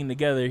everything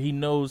together. He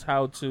knows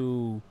how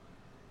to...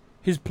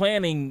 His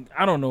planning,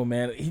 I don't know,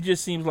 man. He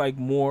just seems like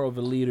more of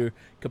a leader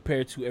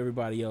compared to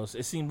everybody else.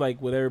 It seems like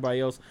with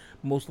everybody else,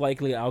 most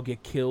likely I'll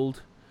get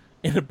killed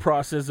in the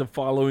process of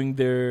following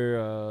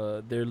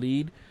their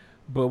lead.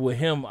 But with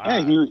him...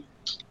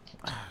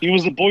 he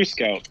was a Boy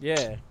Scout.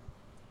 Yeah.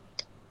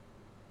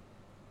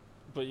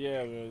 But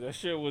yeah, man, that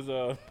shit was...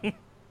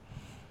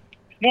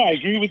 No, I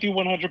agree with you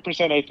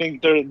 100%. I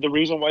think the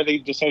reason why they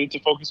decided to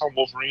focus on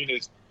Wolverine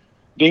is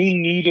they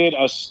needed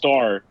a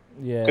star.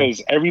 Yeah.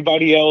 Because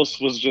everybody else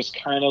was just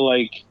kind of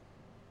like,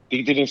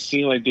 they didn't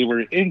seem like they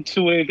were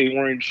into it. They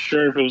weren't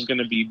sure if it was going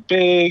to be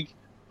big.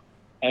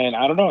 And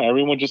I don't know,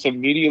 everyone just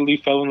immediately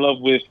fell in love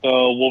with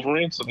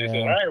Wolverine. So they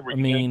said, all right, we're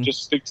going to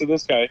just stick to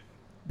this guy.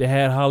 They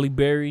had Halle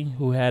Berry,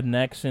 who had an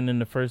accent in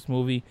the first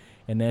movie,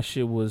 and that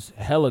shit was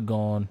hella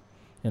gone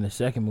in the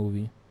second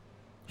movie.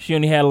 She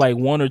only had like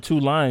 1 or 2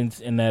 lines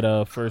in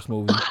that first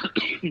movie.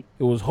 It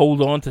was hold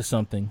on to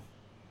something.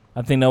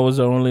 I think that was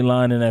the only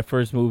line in that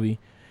first movie.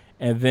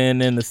 And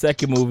then in the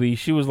second movie,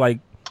 she was like,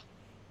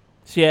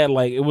 she had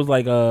like, it was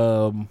like,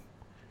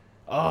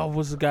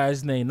 what's the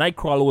guy's name?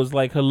 Nightcrawler was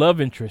like her love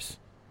interest.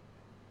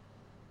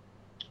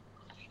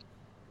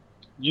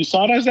 You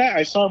saw it as that?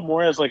 I saw it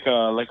more as like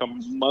a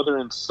mother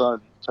and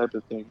son type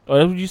of thing. Oh,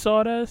 that's what you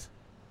saw it as?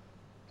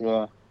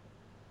 Yeah.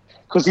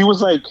 Because he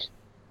was like...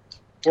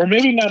 Or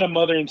maybe not a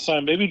mother and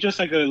son, maybe just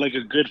like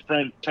a good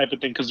friend type of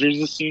thing. Because there's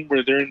a scene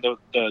where they're in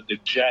the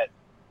jet,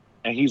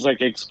 and he's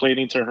like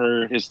explaining to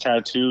her his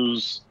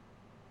tattoos,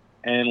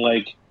 and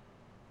like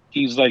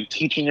he's like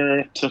teaching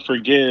her to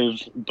forgive,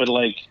 but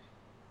like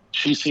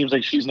she seems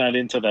like she's not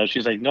into that.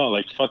 She's like, no,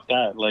 like fuck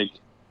that. Like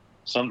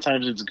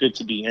sometimes it's good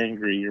to be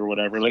angry or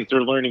whatever. Like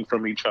they're learning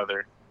from each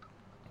other.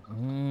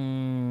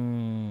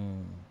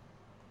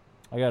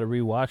 I gotta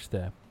rewatch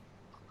that.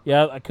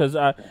 Yeah, because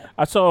I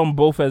saw them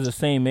both as the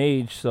same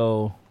age,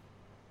 so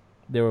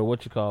they were I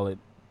was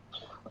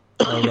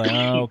like,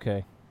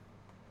 okay.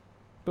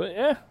 But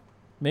yeah,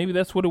 maybe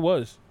that's what it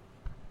was.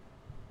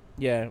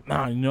 Yeah,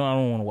 I don't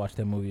want to watch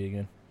that movie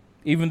again.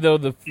 Even though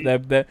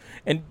that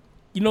and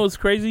you know what's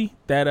crazy?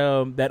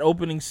 That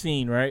opening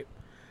scene, right?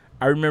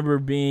 I remember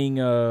being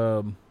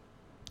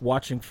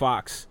watching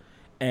Fox,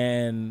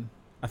 and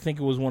I think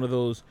it was one of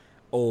those.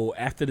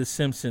 After The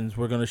Simpsons,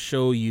 we're gonna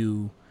show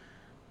you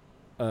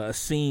a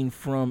scene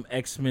from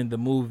X-Men the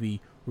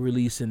movie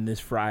releasing this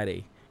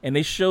Friday, and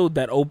they showed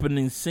that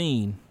opening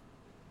scene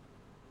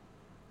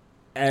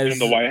as in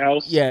the White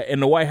House. Yeah, in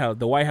the White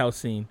House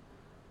scene.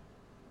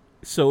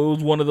 So it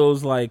was one of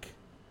those like,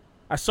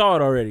 I saw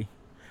it already.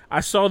 I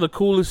saw the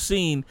coolest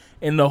scene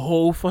in the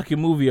whole fucking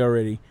movie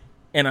already,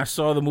 and I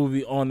saw the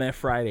movie on that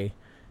Friday,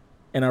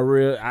 and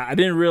I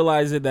didn't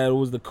realize that it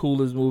was the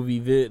coolest movie.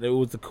 It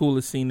was the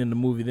coolest scene in the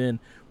movie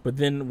then. But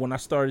then when I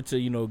started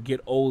to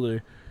get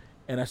older,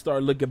 and I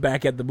started looking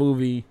back at the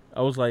movie,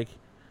 I was like,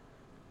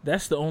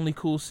 that's the only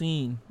cool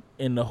scene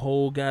in the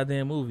whole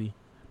goddamn movie.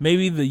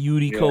 Maybe the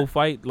Unico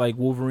fight, like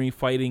Wolverine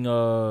fighting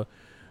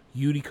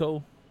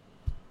Unico.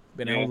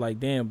 But I was like,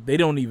 damn, they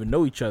don't even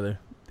know each other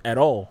at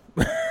all.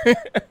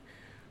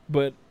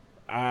 But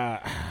I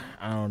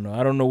don't know.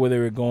 I don't know where they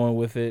were going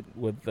with it,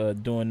 with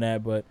doing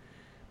that, but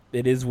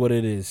it is what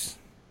it is.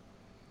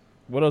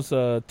 What else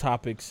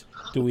topics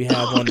do we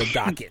have on the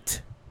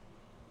docket?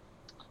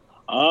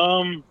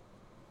 I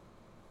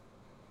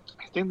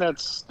think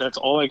that's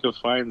all I could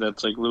find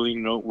that's like really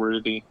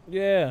noteworthy.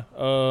 Yeah.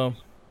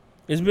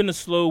 It's been a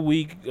slow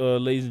week,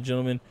 ladies and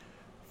gentlemen,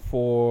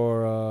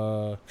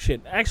 for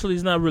shit. Actually,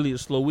 it's not really a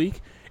slow week.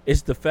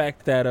 It's the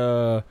fact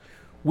that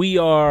we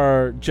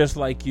are just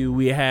like you.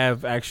 We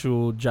have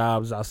actual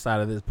jobs outside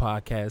of this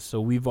podcast,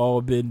 so we've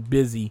all been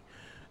busy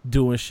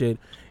doing shit.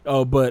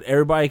 But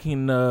everybody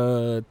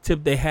can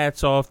tip their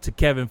hats off to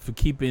Kevin for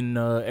keeping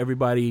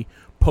everybody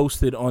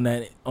posted on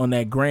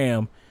that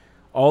gram.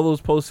 All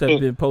those posts have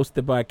been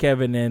posted by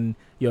Kevin, and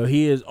yo,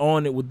 he is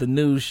on it with the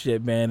news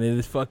shit, man. It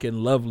is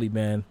fucking lovely,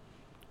 man.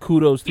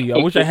 Kudos to you.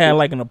 I wish I had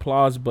like an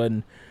applause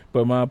button,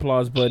 but my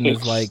applause button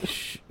is like,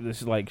 I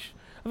think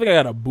I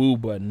got a boo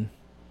button.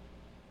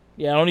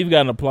 Yeah, I don't even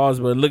got an applause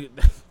button. Look,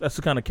 that's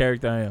the kind of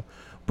character I am.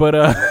 But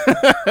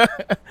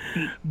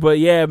but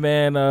yeah,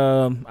 man.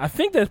 I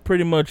think that's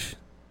pretty much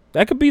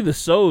that could be the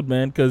sode,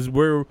 man, because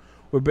we're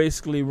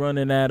basically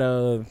running at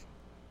a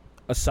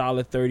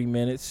solid 30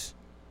 minutes,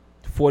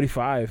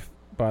 45,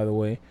 by the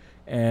way,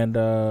 and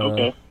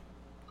okay.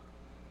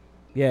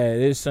 Yeah,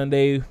 it is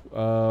Sunday.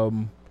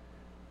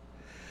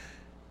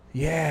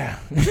 Yeah,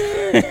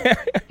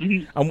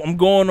 I'm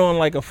going on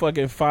like a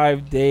fucking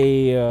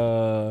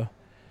 5-day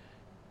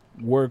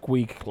work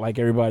week like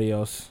everybody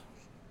else,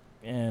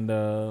 and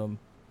I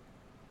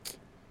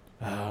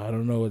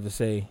don't know what to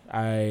say.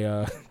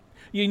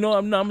 You know,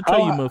 I'm gonna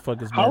tell you,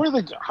 motherfuckers. How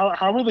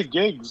are the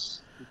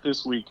gigs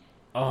this week?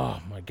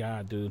 Oh my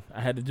god, dude!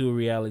 I had to do a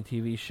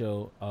reality TV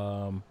show.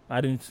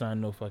 I didn't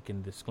sign no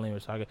fucking disclaimer,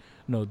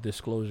 no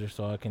disclosure,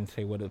 so I can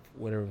say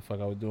whatever the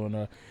fuck I was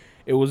doing.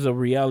 It was a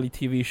reality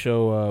TV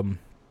show.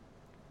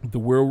 The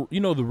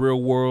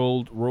real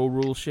world road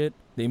rule shit,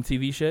 the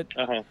MTV shit.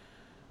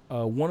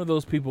 One of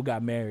those people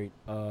got married.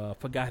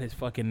 Forgot his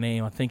fucking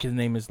name. I think his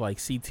name is like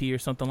CT or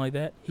something like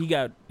that. He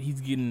got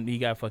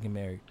fucking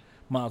married.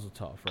 Mazel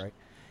tov, right?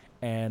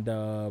 And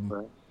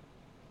Right.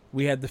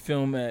 we had to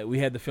film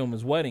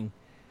his wedding.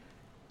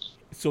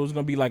 So it was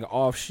gonna be like an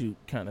offshoot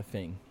kind of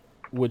thing,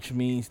 which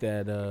means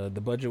that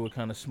the budget was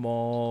kind of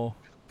small.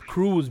 The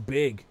crew was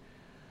big.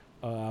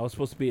 I was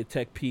supposed to be a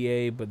tech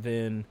PA, but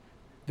then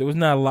there was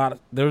not a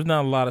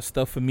lot of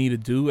stuff for me to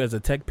do as a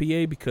tech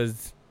PA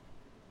because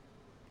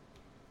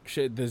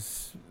shit.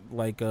 There's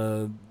like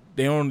they're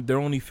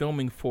only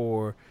filming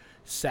for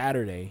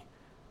Saturday,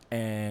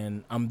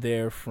 and I'm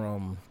there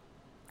from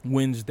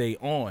Wednesday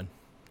on,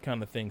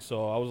 kind of thing.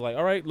 So I was like,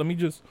 all right, let me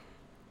just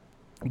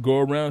go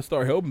around and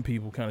start helping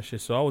people, kind of shit.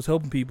 So I was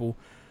helping people,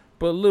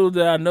 but little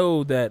did I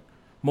know that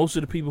most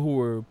of the people who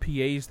were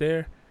PAs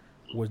there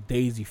was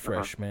Daisy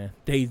Fresh, man.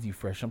 Daisy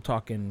Fresh. I'm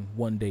talking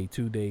 1 day,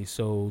 2 days.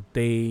 So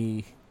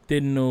they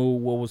didn't know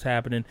what was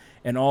happening,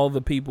 and all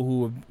the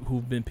people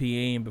who've been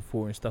PAing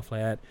before and stuff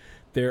like that,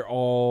 they're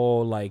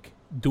all like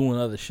doing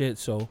other shit.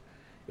 So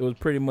it was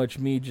pretty much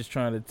me just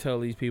trying to tell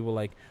these people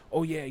like,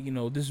 oh yeah, you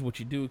know, this is what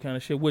you do, kind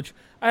of shit. Which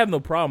I have no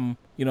problem.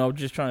 You know, I'm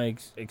just trying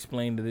to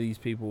explain to these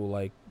people,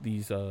 like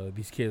these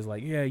kids,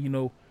 like, yeah, you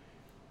know,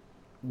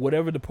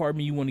 whatever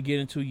department you want to get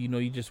into, you know,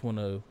 you just want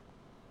to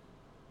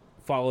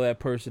follow that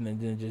person and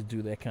then just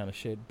do that kind of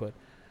shit. But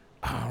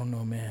I don't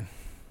know, man.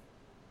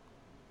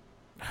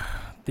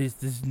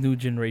 This new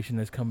generation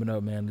that's coming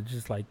up, man, they're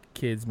just like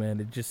kids, man.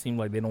 It just seems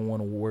like they don't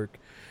want to work.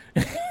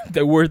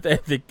 Their work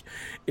ethic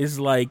is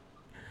like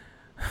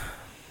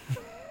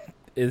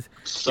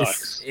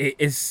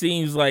it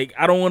seems like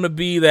I don't want to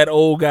be that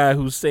old guy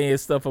who's saying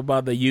stuff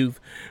about the youth,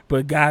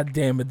 but god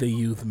damn it, the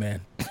youth,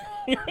 man.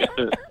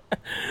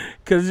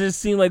 Because it just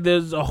seems like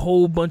there's a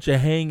whole bunch of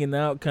hanging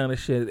out kind of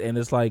shit, and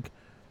it's like,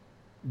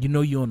 you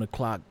know, you're on the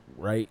clock,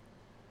 right?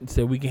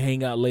 So we can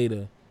hang out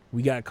later.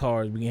 We got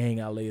cars. We can hang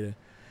out later.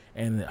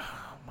 And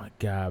oh my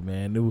god,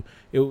 man,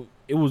 it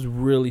was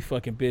really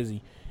fucking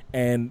busy.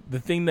 And the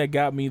thing that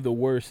got me the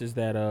worst is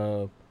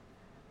that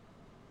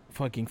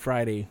fucking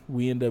Friday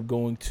we ended up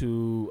going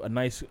to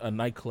a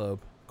nightclub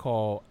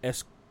called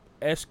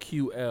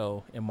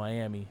SQL in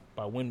Miami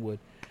by Wynwood,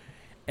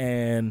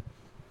 and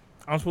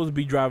I'm supposed to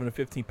be driving a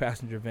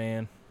 15-passenger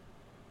van.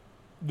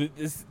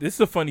 This is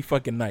a funny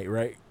fucking night,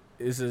 right?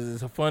 This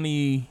is a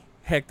funny,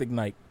 hectic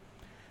night.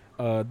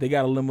 They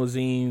got a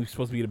limousine. It's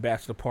supposed to be the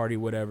bachelor party,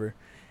 whatever.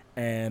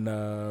 And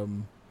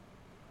I'm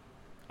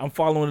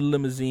following the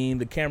limousine.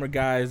 The camera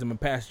guy is in my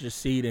passenger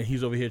seat, and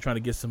he's over here trying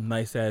to get some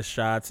nice-ass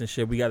shots and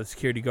shit. We got a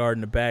security guard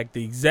in the back.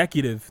 The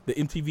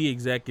MTV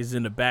exec, is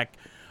in the back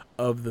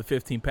of the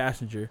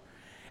 15-passenger.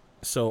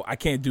 So I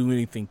can't do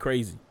anything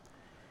crazy.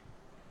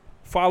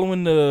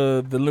 Following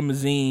the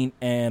limousine,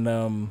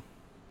 and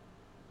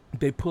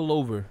they pull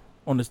over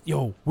on this.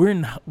 Yo, we're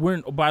in.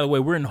 By the way,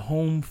 we're in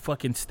home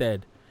fucking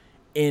stead,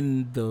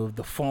 in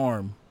the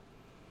farm.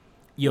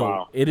 Yo,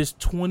 wow. It is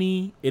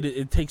 20.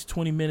 It takes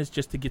 20 minutes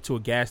just to get to a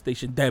gas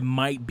station that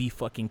might be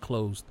fucking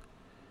closed.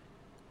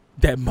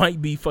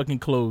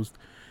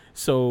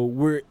 So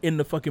we're in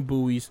the fucking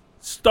buoys.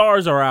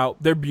 Stars are out.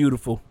 They're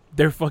beautiful.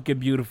 They're fucking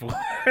beautiful.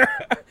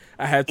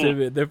 I have to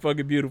admit, they're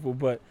fucking beautiful.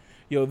 But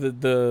yo,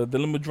 the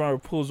limo driver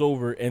pulls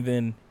over, and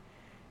then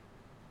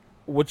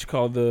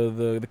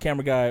the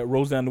camera guy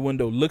rolls down the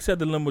window, looks at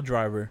the limo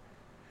driver.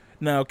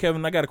 Now,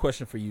 Kevin, I got a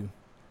question for you.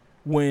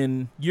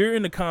 When you're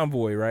in the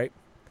convoy, right,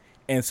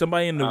 and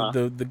somebody in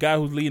the guy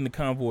who's leading the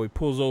convoy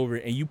pulls over,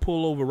 and you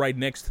pull over right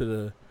next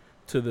to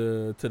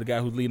the guy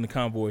who's leading the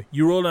convoy,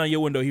 you roll down your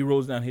window, he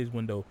rolls down his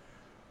window.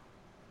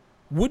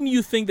 Wouldn't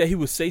you think that he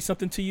would say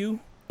something to you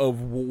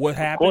of what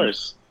happened? Of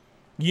course.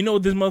 You know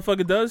what this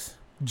motherfucker does?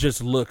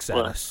 Just looks at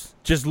us.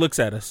 Just looks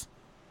at us.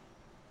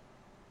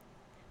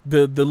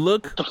 The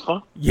look. What the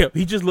fuck? Yeah,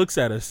 he just looks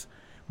at us.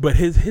 But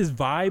his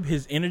vibe,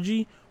 his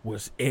energy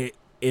was it.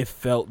 It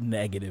felt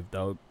negative,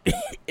 dog.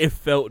 It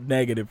felt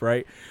negative,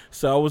 right?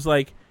 So I was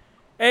like,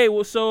 "Hey,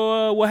 well,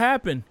 so what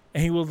happened?"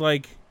 And he was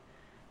like,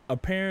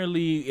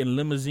 "Apparently, in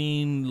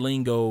limousine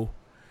lingo,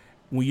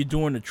 when you're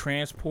doing the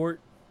transport,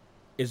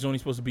 it's only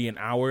supposed to be an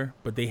hour,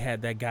 but they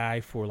had that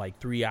guy for like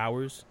 3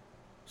 hours,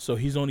 so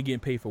he's only getting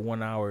paid for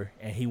 1 hour,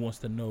 and he wants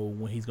to know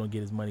when he's gonna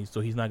get his money, so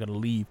he's not gonna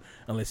leave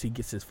unless he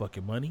gets his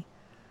fucking money."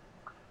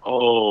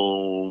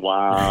 Oh,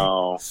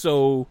 wow.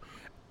 So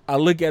I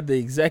look at the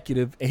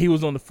executive, and he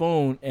was on the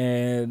phone,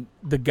 and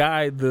the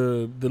guy,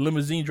 the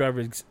limousine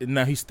driver,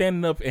 now he's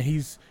standing up, and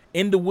he's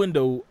in the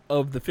window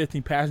of the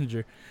 15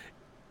 passenger,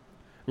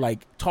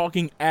 like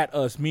talking at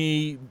us,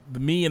 me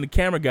and the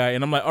camera guy,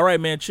 and I'm like, "All right,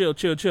 man, chill.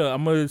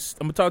 I'm gonna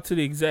talk to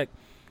the exec,"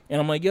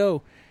 and I'm like,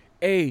 "Yo,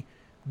 hey,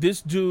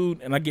 this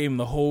dude," and I gave him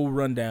the whole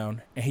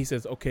rundown, and he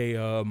says, "Okay,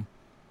 the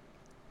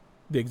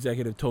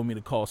executive told me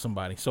to call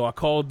somebody," so I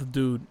called the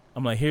dude.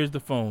 I'm like, "Here's the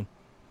phone."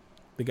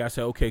 The guy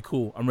said, "Okay,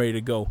 cool. I'm ready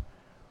to go."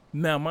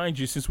 Now, mind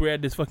you, since we're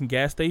at this fucking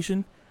gas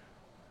station,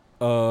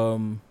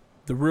 the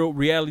real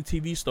reality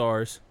TV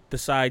stars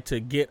decide to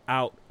get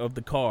out of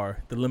the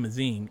car, the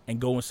limousine,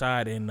 and go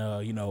inside and,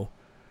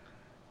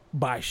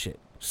 buy shit.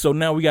 So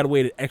now we got to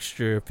wait an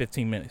extra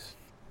 15 minutes.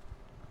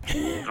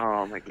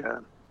 Oh, my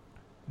God.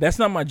 That's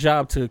not my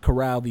job to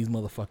corral these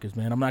motherfuckers,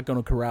 man. I'm not going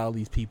to corral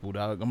these people,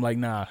 dog. I'm like,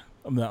 nah,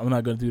 I'm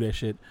not going to do that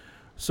shit.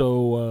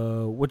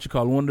 So,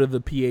 one of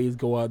the PAs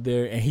go out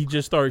there, and he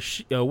just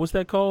starts, what's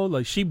that called?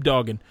 Like,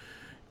 sheepdogging.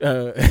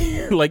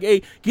 Like,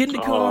 "Hey, get in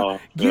the car,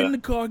 get in the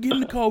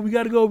car. We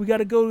gotta go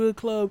to the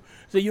club.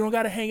 So you don't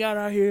gotta hang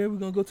out here. We're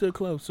gonna go to the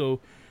club." So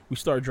we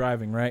start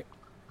driving, right?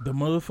 The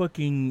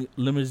motherfucking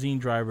limousine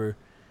driver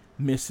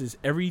misses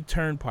every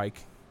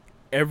turnpike,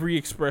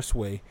 every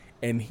expressway,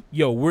 and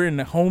we're in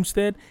the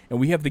Homestead, and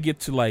we have to get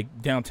to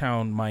like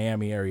downtown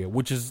Miami area,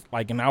 which is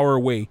like an hour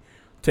away,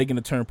 taking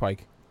the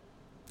turnpike.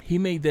 He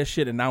made that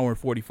shit an hour and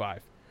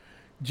 45,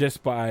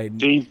 just by.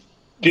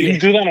 Did he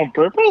do that on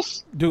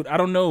purpose? Dude, I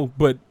don't know,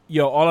 but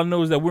all I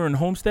know is that we're in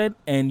Homestead,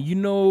 and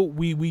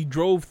we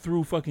drove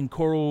through fucking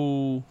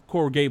Coral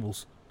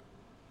Gables.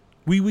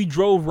 We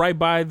drove right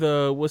by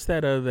the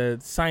the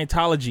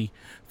Scientology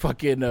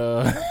fucking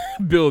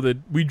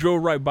building. We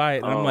drove right by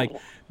it, and I'm like,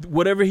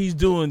 whatever he's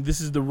doing, this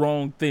is the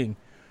wrong thing.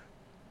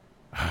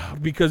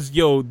 Because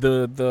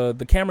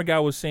the camera guy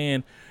was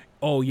saying,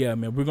 "Oh yeah,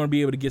 man, we're gonna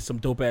be able to get some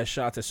dope ass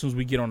shots as soon as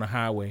we get on the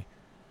highway."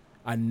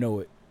 I know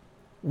it.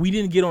 We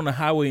didn't get on the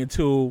highway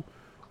until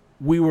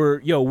we're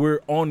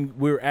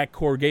at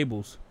Coral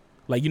Gables.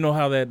 Like, you know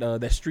how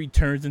that street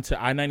turns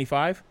into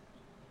I-95?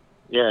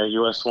 Yeah,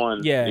 US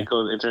 1. Yeah. It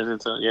turns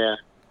into, yeah.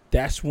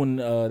 That's when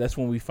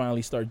we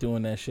finally start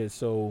doing that shit.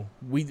 So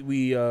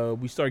we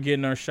start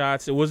getting our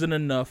shots. It wasn't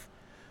enough.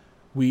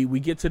 We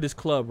get to this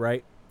club,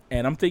 right?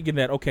 And I'm thinking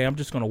that, okay, I'm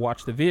just going to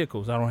watch the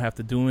vehicles. I don't have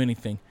to do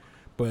anything.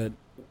 But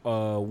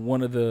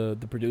one of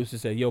the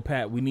producers said, "Yo,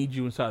 Pat, we need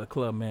you inside the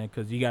club, man,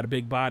 because you got a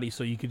big body,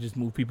 so you could just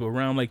move people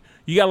around. Like,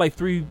 you got like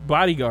 3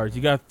 bodyguards,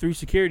 you got 3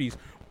 securities.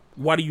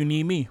 Why do you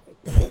need me?"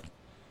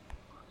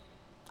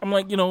 I'm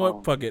like, you know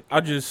what? Fuck it.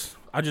 I just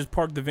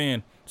parked the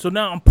van. So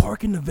now I'm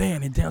parking the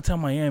van in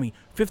downtown Miami,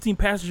 15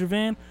 passenger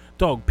van.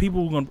 Dog,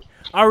 people were gonna.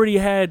 I already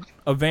had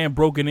a van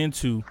broken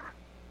into,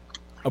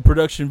 a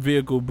production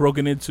vehicle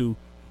broken into,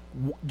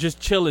 just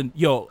chilling.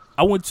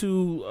 I went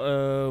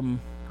to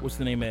what's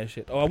the name of that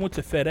shit? Oh, I went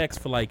to FedEx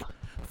for like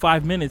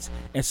 5 minutes,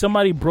 and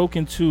somebody broke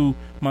into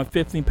my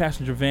 15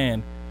 passenger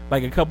van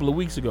like a couple of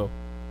weeks ago.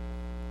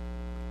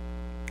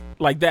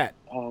 Like that.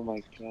 Oh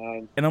my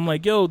God. And I'm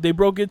like, they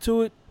broke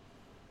into it.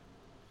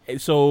 And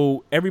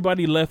so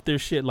everybody left their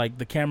shit. Like,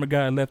 the camera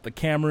guy left the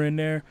camera in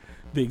there.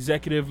 The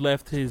executive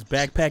left his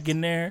backpack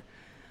in there.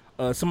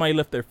 Somebody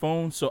left their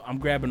phone. So I'm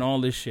grabbing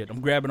all this shit. I'm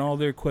grabbing all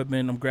their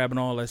equipment. I'm grabbing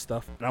all that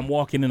stuff. And I'm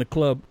walking in the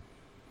club.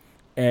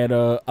 And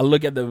I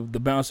look at the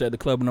bouncer at the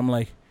club, and I'm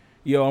like,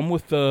 "Yo, I'm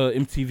with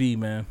MTV,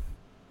 man."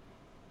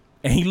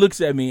 And he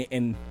looks at me,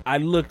 and I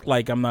look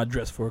like I'm not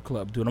dressed for a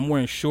club, dude. I'm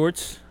wearing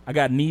shorts. I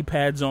got knee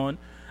pads on.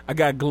 I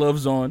got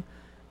gloves on.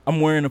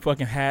 I'm wearing a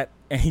fucking hat.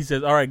 And he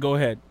says, "All right, go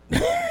ahead."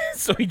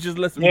 So he just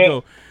lets me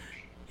go.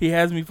 He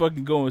has me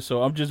fucking going.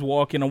 So I'm just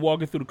walking. I'm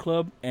walking through the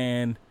club,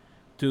 and,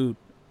 dude,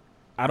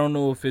 I don't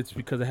know if it's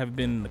because I haven't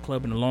been in the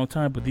club in a long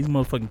time, but these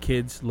motherfucking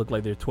kids look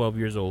like they're 12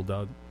 years old,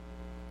 dog.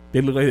 They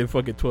look like they're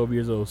fucking 12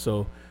 years old.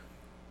 So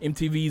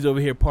MTV's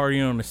over here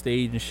partying on the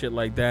stage and shit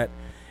like that.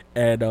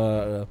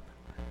 And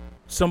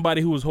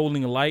somebody who was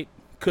holding a light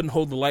couldn't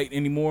hold the light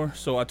anymore.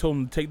 So I told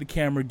him to take the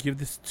camera, give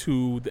this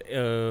to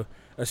the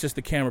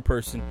assistant camera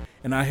person,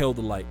 and I held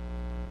the light,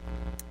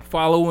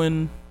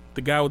 following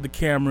the guy with the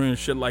camera and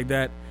shit like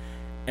that.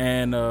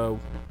 And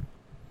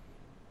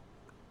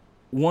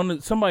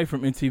somebody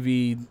from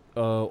MTV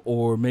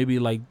or maybe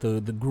like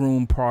the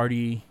groom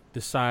party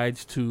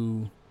decides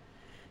to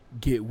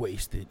get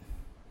wasted,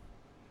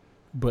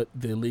 but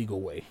the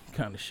illegal way,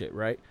 kind of shit,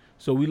 right?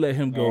 So we let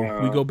him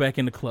go. We go back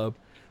in the club.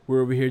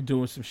 We're over here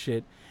doing some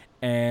shit,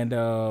 and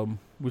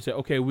we said,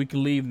 "Okay, we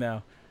can leave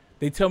now."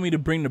 They tell me to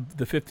bring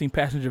the 15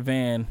 passenger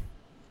van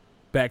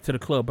back to the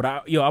club, but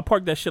I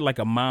parked that shit like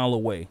a mile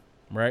away,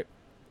 right?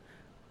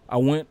 I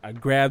went, I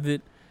grabbed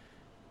it.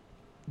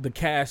 The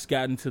cast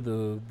got into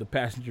the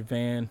passenger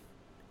van,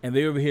 and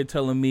they over here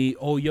telling me,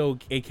 "Oh, yo,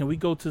 hey, can we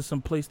go to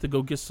some place to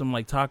go get some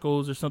like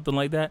tacos or something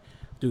like that?"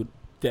 Dude,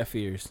 deaf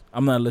ears.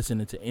 I'm not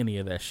listening to any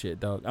of that shit,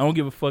 dog. I don't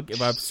give a fuck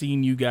if I've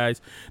seen you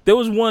guys.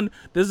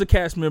 There's a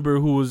cast member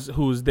who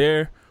was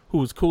there, who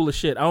was cool as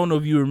shit. I don't know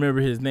if you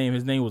remember his name.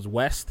 His name was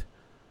West.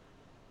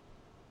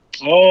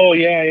 Oh,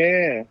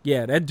 yeah.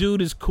 Yeah, that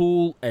dude is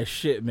cool as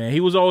shit, man.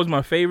 He was always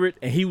my favorite,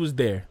 and he was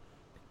there.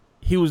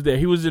 He was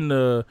in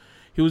the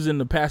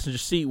passenger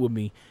seat with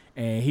me,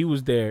 and he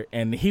was there,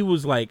 and he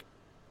was like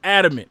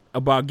adamant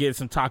about getting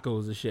some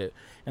tacos and shit.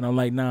 And I'm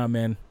like, nah,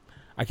 man,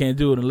 I can't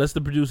do it unless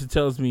the producer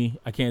tells me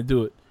I can't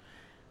do it.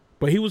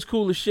 But he was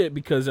cool as shit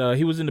because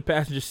he was in the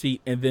passenger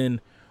seat, and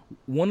then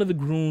one of the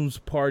groom's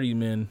party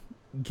men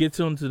gets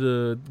onto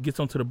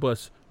the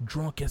bus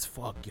drunk as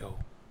fuck, yo,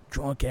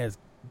 drunk as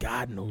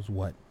God knows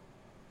what.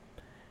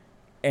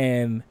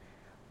 And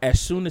as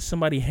soon as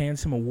somebody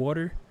hands him a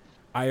water,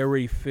 I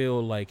already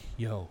feel like,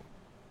 yo,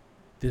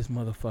 this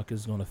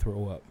motherfucker's gonna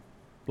throw up.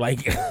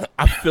 Like,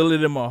 I feel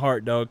it in my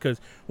heart, dog.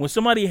 Because when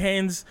somebody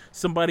hands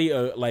somebody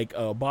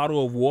a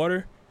bottle of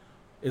water,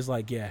 it's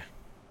like, yeah,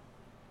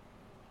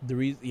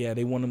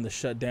 they want him to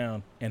shut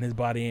down, and his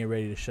body ain't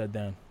ready to shut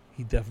down.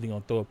 He definitely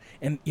gonna throw up.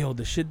 And yo,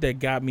 the shit that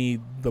got me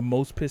the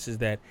most pissed is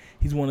that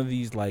he's one of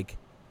these, like,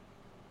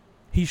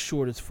 he's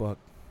short as fuck.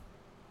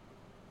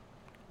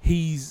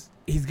 He's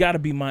got to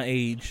be my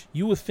age.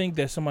 You would think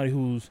that somebody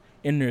who's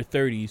in their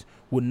 30s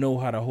would know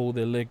how to hold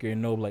their liquor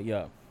and know, like,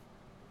 yeah,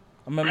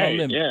 I'm at my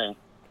limit. Yeah.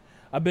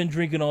 I've been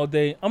drinking all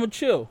day. I'm going to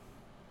chill.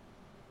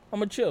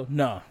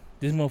 Nah,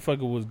 this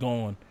motherfucker was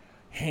going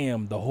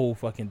ham the whole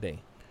fucking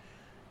day.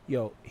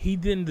 Yo, he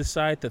didn't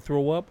decide to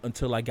throw up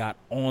until I got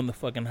on the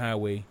fucking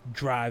highway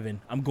driving.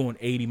 I'm going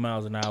 80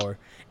 miles an hour.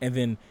 And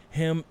then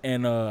him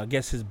and I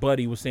guess his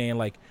buddy was saying,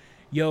 like,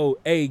 yo,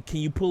 hey, can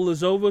you pull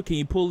this over?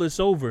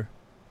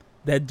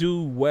 That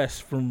dude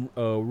West from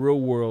Real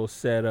World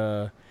said,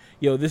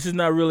 yo, this is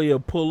not really a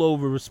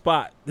pullover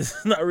spot. This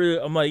is not really.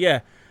 I'm like,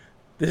 yeah,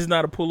 this is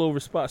not a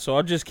pullover spot. So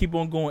I'll just keep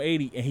on going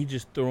 80, and he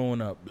just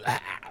throwing up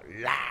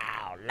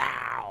loud.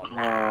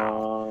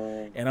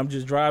 And I'm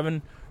just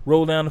driving,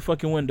 roll down the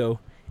fucking window,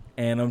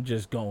 and I'm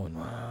just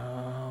going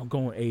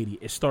 80.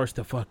 It starts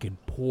to fucking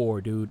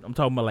pour, dude. I'm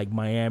talking about like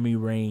Miami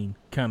rain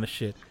kind of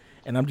shit.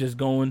 And I'm just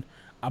going.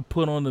 I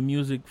put on the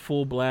music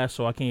full blast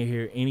so I can't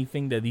hear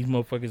anything that these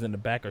motherfuckers in the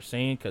back are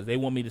saying, because they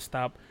want me to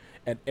stop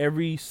at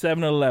every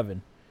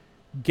 7-Eleven,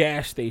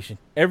 gas station,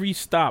 every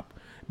stop.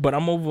 But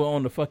I'm over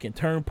on the fucking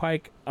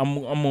turnpike. I'm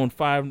on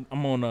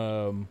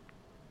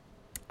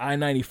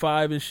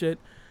I-95 and shit.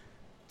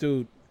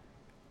 Dude,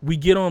 we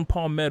get on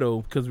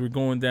Palmetto because we're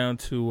going down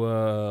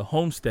to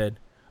Homestead.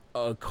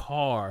 A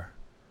car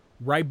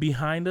right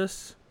behind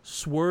us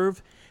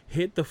swerved,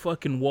 hit the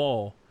fucking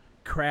wall,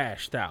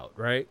 crashed out,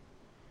 right?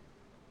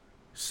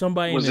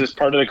 Somebody was this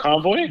part of the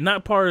convoy?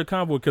 Not part of the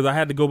convoy, because I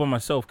had to go by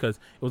myself, because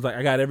it was like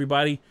I got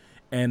everybody,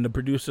 and the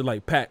producer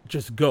like, Pat,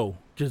 just go.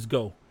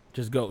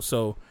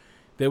 So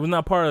they was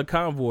not part of the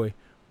convoy,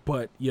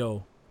 but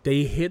yo,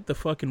 they hit the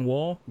fucking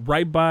wall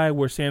right by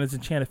where Santa's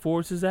Enchanted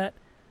Forest is at.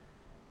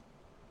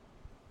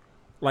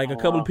 Like a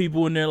couple of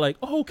people in there like,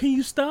 oh, can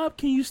you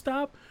stop?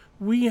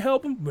 We can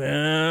help him.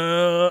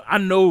 I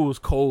know it was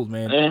cold,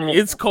 man.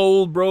 It's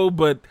cold, bro,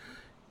 but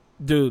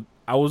dude,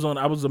 I was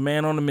a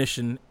man on a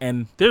mission,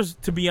 and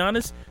to be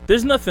honest,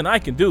 there's nothing I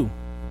can do.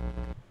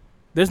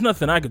 There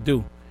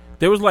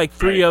was like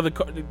three other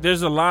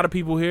there's a lot of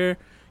people here.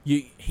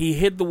 He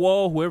hit the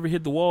wall. Whoever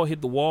hit the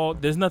wall.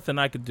 There's nothing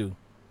I could do.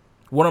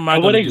 What am I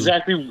going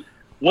to do?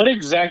 What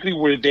exactly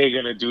were they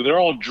going to do? They're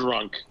all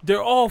drunk.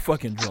 They're all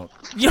fucking drunk.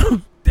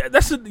 Yo, I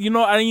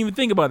didn't even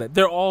think about it.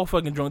 They're all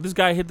fucking drunk. This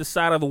guy hit the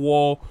side of the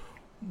wall.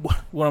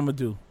 What I'm going to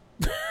do?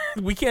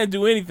 We can't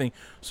do anything.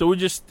 So we're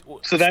just...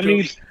 So that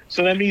means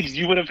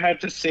you would have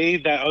had to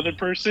save that other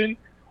person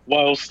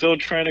while still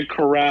trying to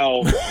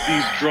corral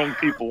these drunk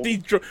people.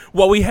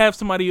 Well, we have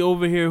somebody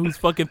over here who's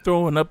fucking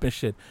throwing up and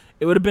shit.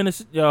 It would have been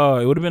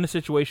a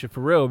situation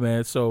for real,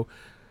 man. So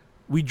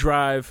we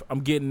drive.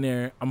 I'm getting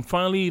there. I'm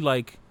finally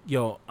like,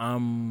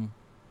 I'm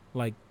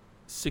like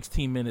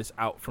 16 minutes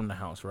out from the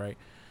house, right?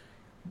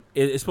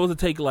 It's supposed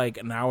to take like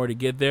an hour to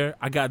get there.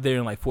 I got there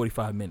in like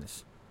 45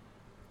 minutes.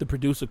 The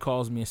producer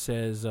calls me and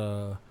says,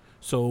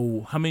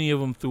 so how many of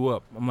them threw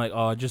up? I'm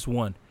like, just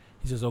one.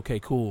 He says, okay,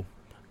 cool.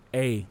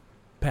 Hey,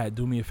 Pat,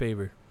 do me a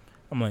favor.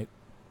 I'm like,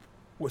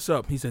 what's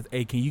up? He says,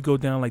 hey, can you go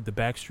down like the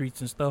back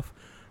streets and stuff?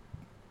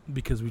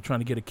 Because we're trying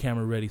to get a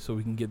camera ready so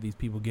we can get these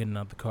people getting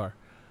out the car.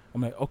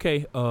 I'm like,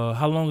 okay,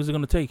 how long is it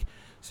going to take? He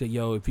said,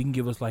 yo, if you can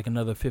give us like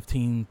another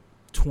 15,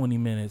 20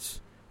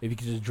 minutes, if you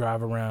could just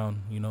drive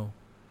around,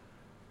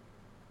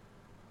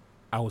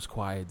 I was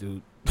quiet,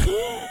 dude.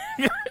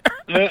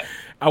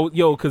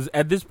 Because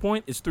at this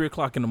point, it's 3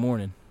 o'clock in the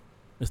morning.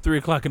 It's 3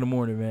 o'clock in the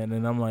morning, man.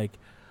 And I'm like,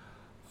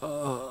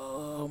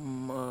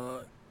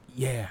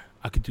 yeah,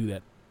 I could do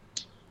that.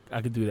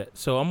 I could do that.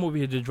 So I'm over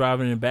here just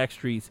driving in the back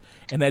streets,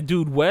 and that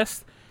dude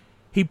West,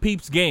 he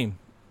peeps game.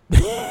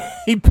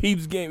 He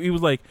peeps game. He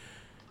was like,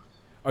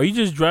 "Are you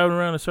just driving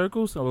around in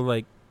circles?" I was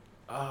like,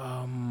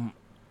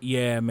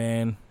 yeah,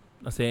 man."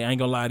 I say, "I ain't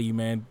gonna lie to you,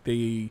 man.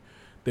 They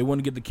want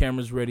to get the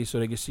cameras ready so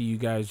they can see you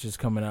guys just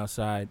coming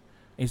outside."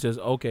 And he says,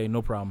 "Okay,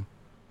 no problem.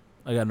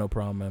 I got no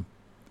problem, man."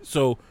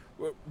 So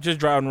we're just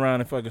driving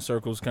around in fucking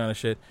circles, kind of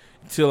shit,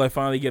 until I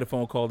finally get a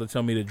phone call to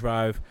tell me to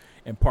drive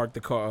and park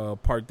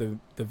the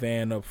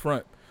van up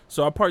front.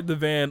 So I parked the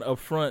van up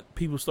front.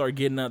 People start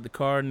getting out the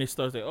car, and they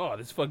start saying, "Oh,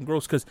 this is fucking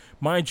gross." Because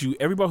mind you,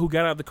 everybody who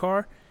got out the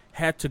car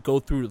had to go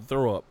through the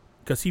throw up.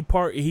 Because he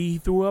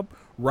threw up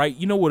right.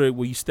 You know where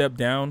you step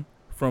down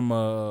from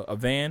a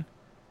van?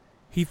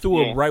 He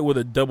threw up right where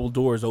the double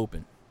doors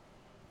open.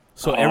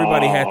 So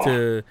everybody had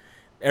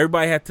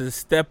to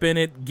step in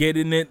it, get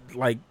in it.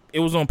 Like, it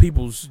was on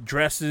people's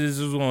dresses.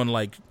 It was on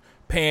like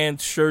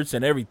pants, shirts,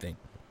 and everything.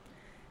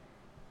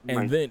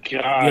 And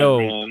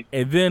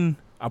then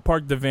I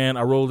parked the van.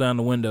 I rolled down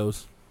the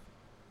windows,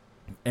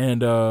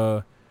 and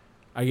I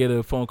get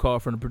a phone call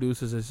from the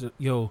producers. That said,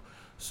 "Yo,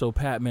 so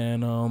Pat,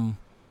 man,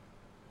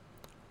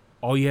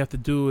 all you have to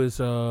do is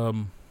all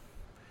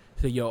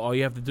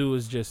you have to do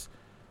is just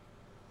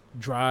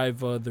drive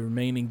the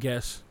remaining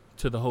guests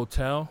to the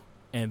hotel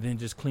and then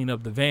just clean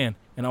up the van."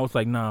 And I was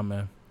like, nah,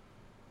 man,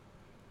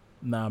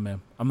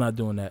 I'm not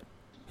doing that.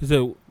 He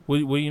said, what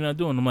are you not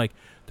doing? I'm like,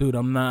 dude,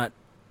 I'm not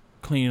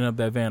cleaning up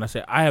that van. I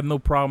said, I have no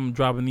problem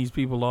dropping these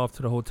people off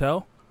to the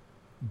hotel,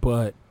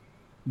 but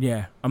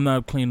yeah, I'm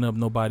not cleaning up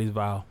nobody's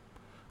vial.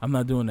 I'm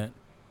not doing that.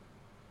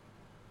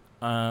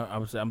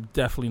 I'm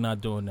definitely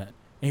not doing that.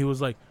 And he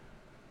was like,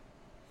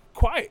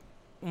 quiet.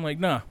 I'm like,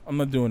 nah, I'm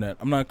not doing that.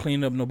 I'm not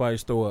cleaning up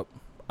nobody's throw up.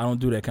 I don't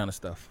do that kind of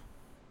stuff.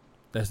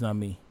 That's not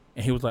me.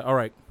 And he was like, all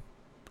right,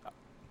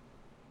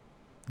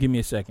 give me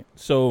a second.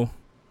 So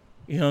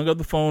he hung up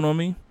the phone on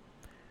me,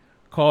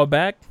 called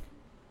back,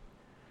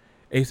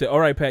 and he said, all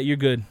right, Pat, you're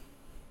good.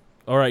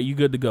 All right, you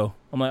good to go.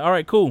 I'm like, all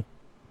right, cool.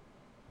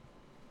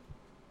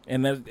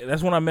 And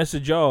that's when I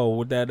messaged y'all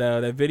with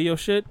that video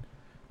shit,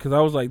 because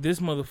I was like, this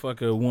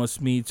motherfucker wants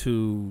me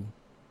to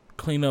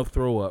clean up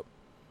throw up,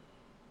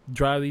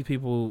 drive these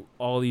people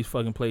all these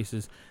fucking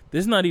places.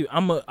 This is not even.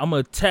 I'm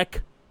a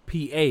tech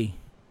PA.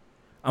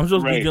 I'm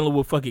supposed to be dealing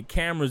with fucking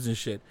cameras and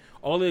shit.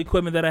 All the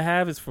equipment that I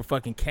have is for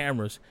fucking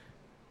cameras,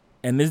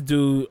 and this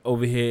dude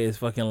over here is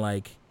fucking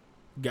like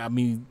got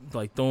me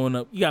like throwing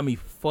up. You got me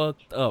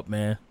fucked up,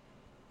 man.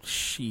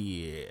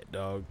 Shit,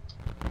 dog.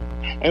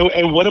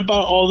 And what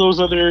about all those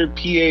other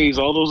PAs,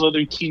 all those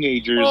other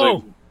teenagers?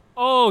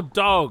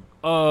 Dog.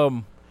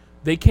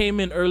 They came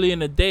in early in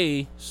the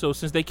day, so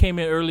since they came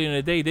in early in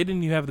the day, they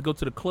didn't even have to go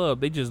to the club.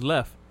 They just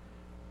left.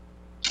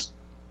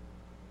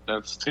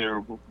 That's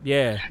terrible.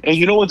 Yeah. And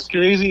you know what's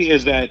crazy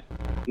is that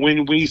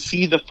when we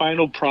see the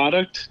final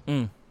product,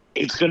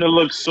 it's gonna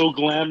look so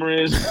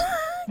glamorous,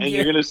 and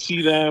you're gonna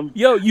see them.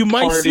 Yo, you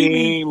might see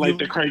me like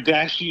the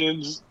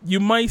Kardashians. You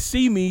might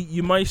see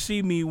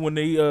me when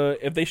they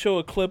if they show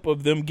a clip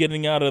of them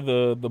getting out of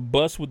the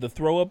bus with the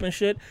throw up and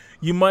shit.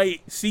 You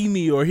might see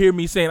me or hear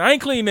me saying, "I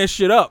ain't cleaning that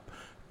shit up."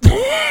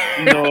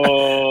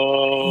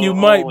 No, you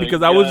might,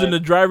 because I was in the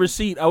driver's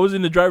seat. I was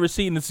in the driver's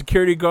seat, and the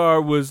security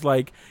guard was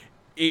like,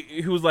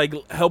 he was like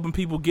helping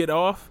people get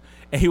off,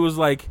 and he was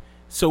like,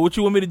 "So what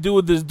you want me to do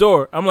with this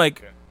door?" I'm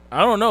like,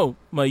 "I don't know."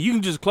 I'm like, "You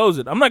can just close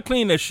it. I'm not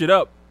cleaning that shit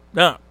up.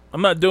 Nah,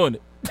 I'm not doing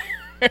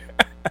it."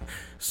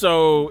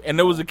 So, and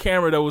there was a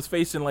camera that was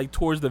facing like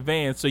towards the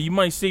van, so you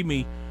might see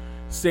me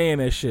saying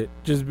that shit.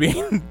 Just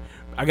being,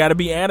 I gotta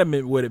be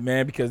adamant with it,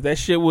 man, because that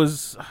shit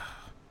was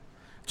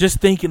just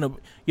thinking of,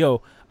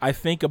 I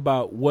think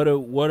about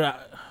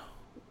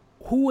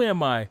who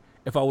am I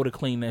if I would have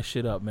cleaned that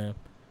shit up, man?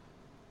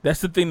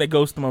 That's the thing that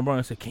goes through my brain.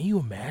 I say, can you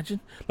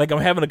imagine? Like, I'm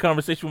having a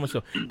conversation with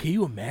myself. Can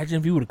you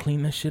imagine if you would have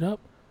cleaned that shit up?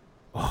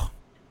 Oh,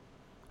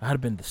 I'd have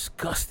been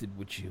disgusted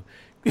with you.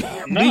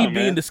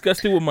 Being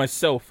disgusted with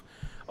myself.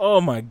 Oh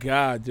my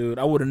God, dude.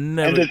 I would have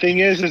never. And the thing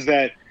is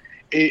that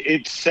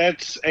it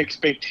sets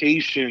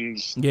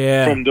expectations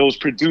from those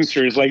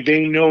producers. Like,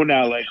 they know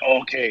now, like,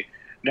 okay,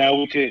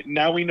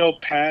 now we know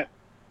Pat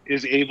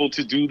is able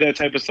to do that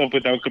type of stuff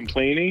without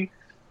complaining.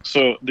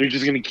 So they're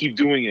just going to keep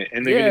doing it,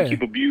 and they're going to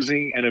keep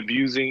abusing and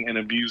abusing and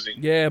abusing.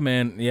 Yeah,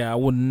 man. Yeah, I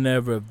would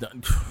never have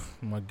done. Oh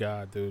my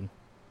God, dude.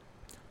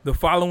 The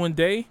following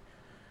day,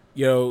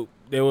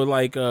 they were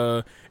like,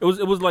 it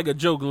was like a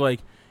joke, like,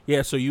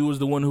 yeah, so you was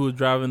the one who was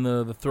driving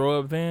the throw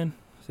up van?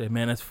 I said,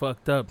 man, that's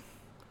fucked up.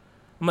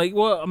 I'm like,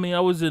 well, I mean, I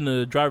was in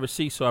the driver's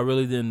seat, so I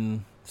really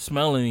didn't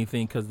smell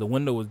anything because the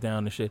window was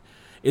down and shit.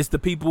 It's the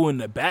people in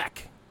the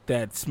back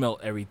that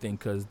smelt everything,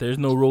 because there's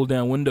no roll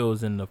down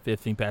windows in the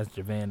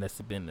 15-passenger van that's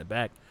been in the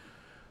back,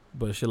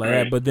 but shit like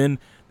that. But then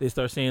they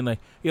start saying like,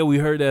 yeah, we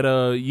heard that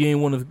you ain't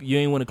want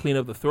to clean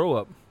up the throw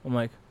up. I'm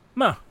like,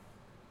 nah.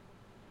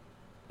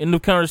 End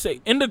of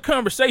conversation.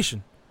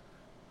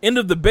 End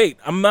of debate.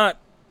 I'm not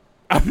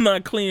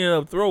cleaning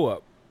up throw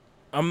up.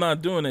 I'm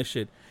not doing that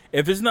shit.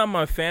 If it's not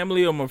my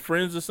family or my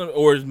friends or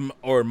something,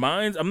 or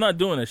mine's, I'm not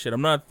doing that shit.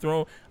 I'm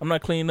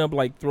not cleaning up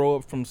like throw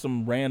up from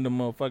some random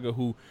motherfucker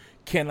who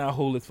cannot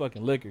hold his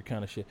fucking liquor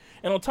kind of shit.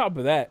 And on top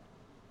of that,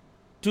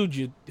 dude,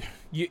 you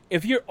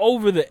if you're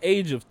over the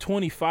age of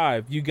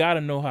 25, you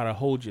gotta know how to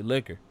hold your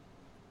liquor.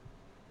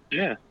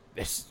 Yeah.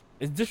 It's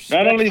just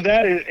not only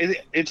that,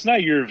 it's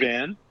not your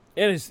van.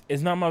 It's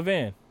not my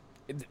van.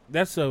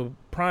 That's a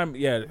prime.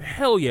 Yeah,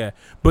 hell yeah.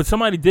 But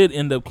somebody did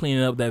end up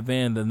cleaning up that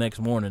van the next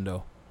morning,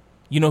 though.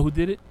 You know who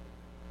did it?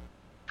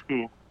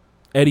 Who?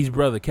 Eddie's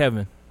brother,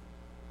 Kevin.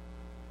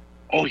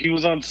 Oh, he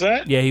was on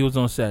set? Yeah, he was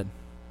on set.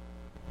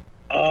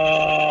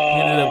 Oh.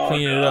 He ended up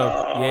cleaning it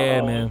up.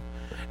 Yeah, man.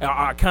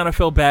 I kind of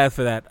felt bad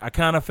for that. I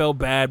kind of felt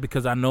bad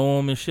because I know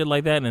him and shit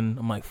like that, and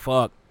I'm like,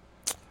 fuck.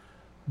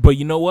 But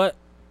you know what?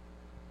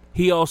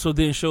 He also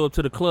didn't show up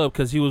to the club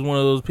because he was one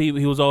of those people.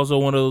 He was also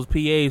one of those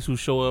PAs who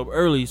show up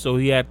early, so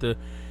he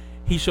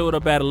showed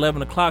up at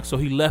 11 o'clock, so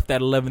he left at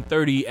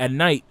 11:30 at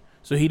night,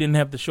 so he didn't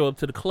have to show up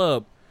to the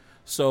club.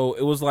 So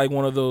it was like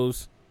one of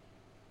those,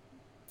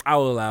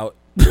 I'll allow it.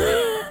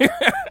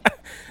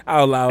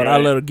 I'll allow it.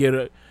 I'll let him get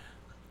it.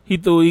 He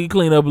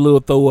cleaned up a little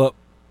throw up.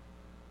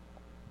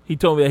 He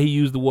told me that he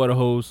used the water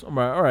hose. I'm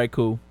like, all right,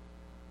 cool.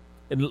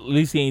 At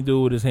least he ain't do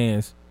it with his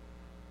hands.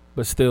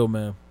 But still,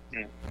 man.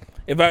 Yeah.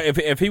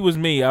 If he was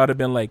me, I would have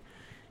been like,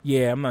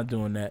 yeah, I'm not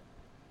doing that.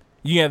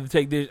 You have to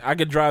take this. I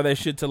could drive that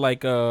shit to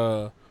like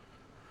a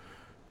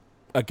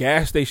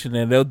gas station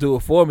and they'll do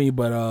it for me.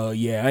 But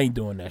yeah, I ain't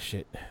doing that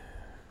shit.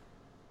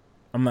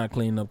 I'm not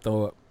cleaning up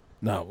throw up.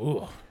 No,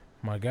 ooh,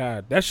 my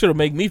God, that should have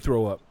made me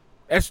throw up.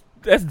 That's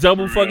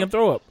double fucking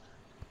throw up.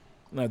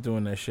 Not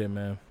doing that shit,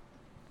 man.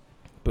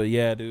 But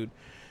yeah, dude,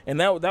 and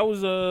that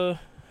was the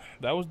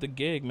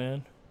gig,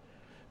 man.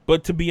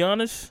 But to be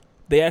honest,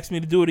 they asked me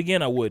to do it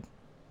again, I would.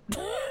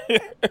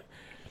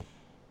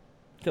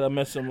 Cause I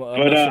met some.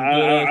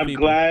 I'm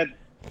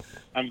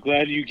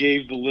glad you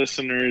gave the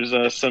listeners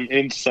some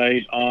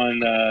insight on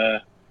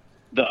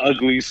the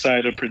ugly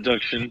side of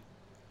production.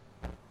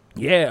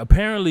 Yeah,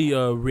 apparently,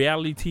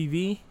 reality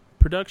TV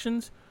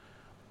productions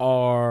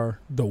are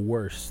the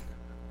worst.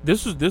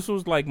 This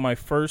was like my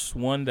first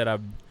one that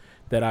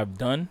I've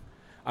done.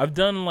 I've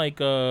done like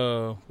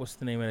what's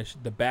the name of that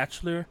shit? The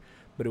Bachelor,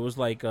 but it was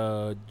like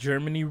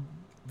Germany,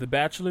 The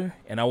Bachelor,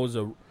 and I was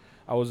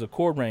a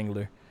court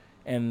wrangler,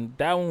 and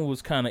that one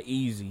was kind of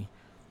easy.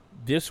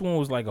 This one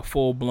was like a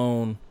full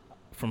blown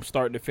from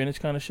start to finish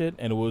kind of shit,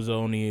 and it was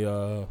only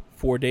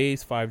 5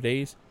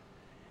 days,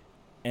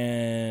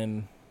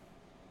 and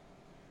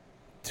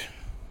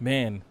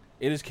man,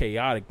 it is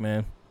chaotic,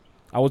 man.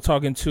 I was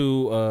talking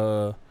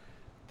to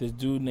this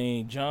dude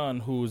named John,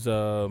 who's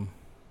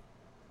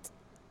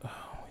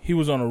he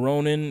was on a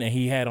Ronin, and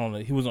he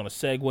was on a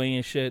Segway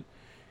and shit,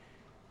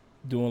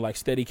 doing like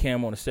steady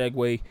cam on a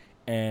Segway,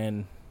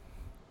 and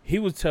he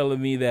was telling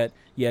me that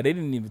they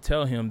didn't even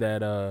tell him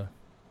that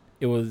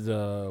it was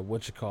that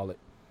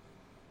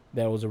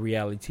it was a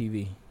reality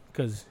TV,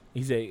 because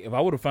he said if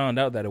I would have found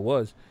out that it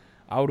was,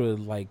 I would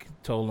have like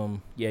told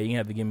him, you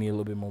have to give me a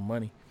little bit more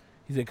money.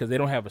 He said because they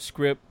don't have a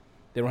script,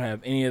 they don't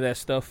have any of that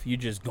stuff. You're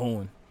just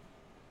going.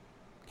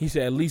 He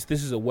said at least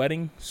this is a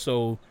wedding,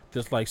 so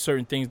there's like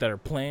certain things that are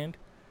planned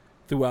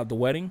throughout the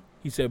wedding.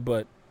 He said,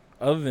 but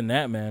other than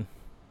that, man,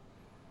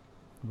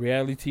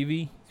 reality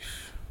TV,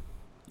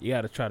 you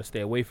got to try to stay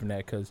away from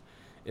that, because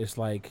it's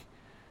like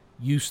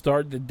you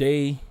start the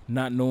day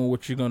not knowing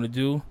what you're going to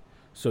do,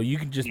 so you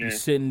can just be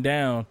sitting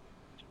down,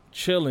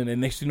 chilling, and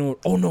next thing you know,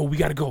 oh no, we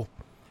got to go.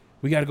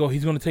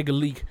 He's going to take a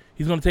leak.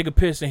 He's going to take a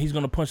piss, and he's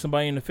going to punch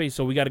somebody in the face,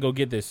 so we got to go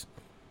get this.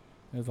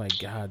 It's like,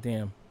 God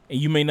damn. And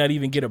you may not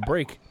even get a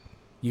break.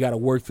 You got to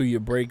work through your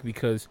break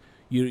because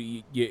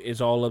you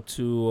it's all up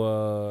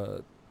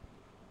to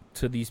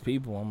these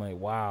people. I'm like,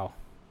 wow.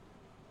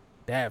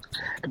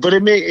 But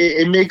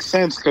it makes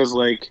sense because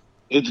like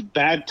it's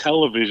bad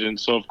television,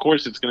 so of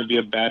course it's going to be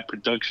a bad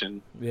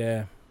production.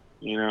 Yeah,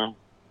 you know,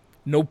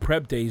 no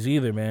prep days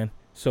either, man.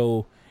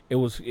 So it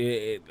was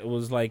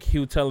like he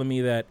was telling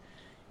me that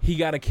he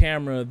got a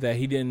camera that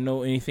he didn't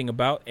know anything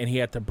about, and he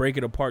had to break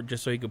it apart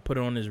just so he could put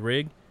it on his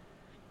rig.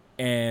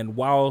 And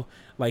while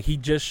like he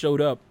just showed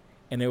up,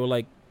 and they were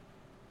like,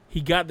 he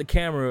got the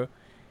camera,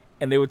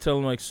 and they were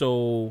telling him like,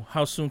 so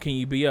how soon can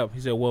you be up? He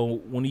said, well,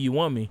 when do you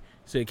want me?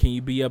 He said, can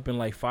you be up in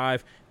like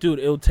 5? Dude,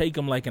 it'll take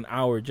him like an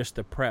hour just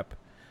to prep,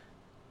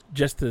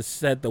 just to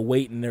set the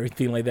weight and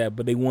everything like that.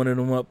 But they wanted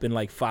him up in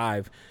like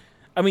 5.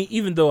 I mean,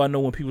 even though I know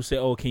when people say,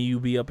 oh, can you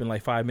be up in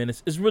like 5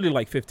 minutes? It's really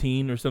like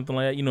 15 or something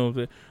like that. You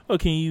know, oh,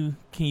 can you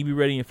be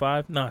ready in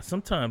 5? Nah,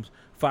 sometimes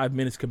 5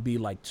 minutes could be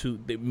like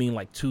 2. They mean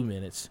like 2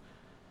 minutes.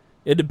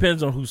 It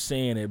depends on who's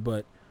saying it,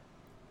 but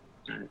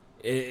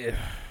I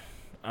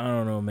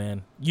don't know,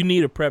 man. You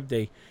need a prep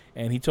day,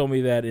 and he told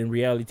me that in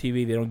reality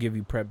TV they don't give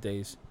you prep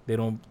days. They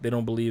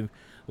don't believe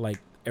like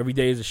every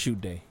day is a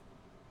shoot day.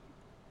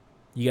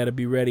 You got to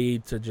be ready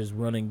to just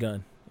run and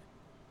gun.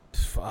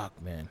 Fuck,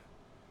 man.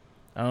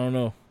 I don't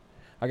know.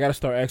 I got to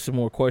start asking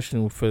more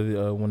questions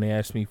for when they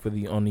ask me for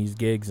on these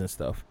gigs and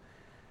stuff.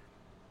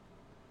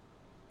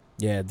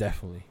 Yeah,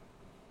 definitely.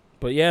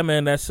 But yeah,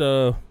 man, that's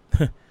that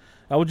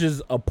was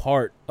just a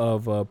part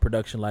of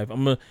production life.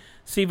 I'm gonna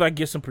see if I can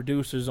get some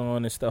producers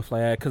on and stuff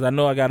like that, because I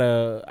know I got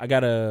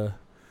an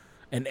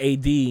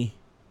AD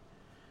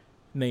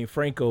named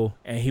Franco,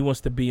 and he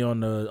wants to be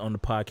on the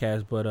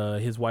podcast, but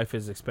his wife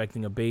is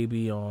expecting a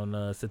baby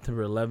on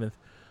September 11th,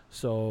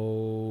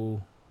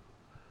 so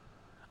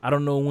I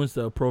don't know when's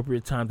the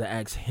appropriate time to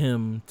ask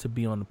him to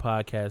be on the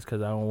podcast,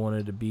 because I don't want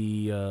it to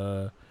be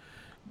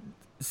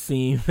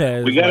seen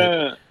as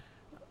like,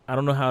 I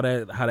don't know how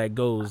that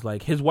goes.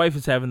 Like, his wife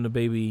is having the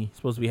baby,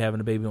 supposed to be having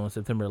the baby on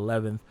September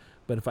 11th,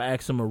 but if I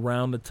ask him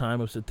around the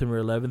time of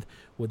September 11th,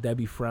 would that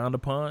be frowned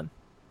upon?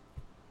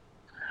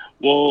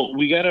 Well,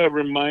 we gotta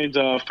remind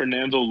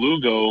Fernando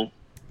Lugo.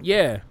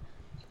 Yeah,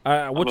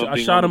 I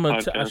shot him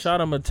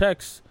a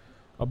text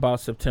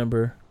about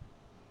September,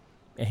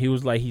 and he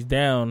was like, he's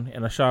down.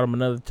 And I shot him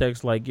another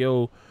text like,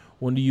 "Yo,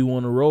 when do you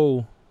want to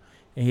roll?"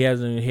 And he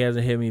hasn't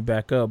hit me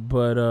back up.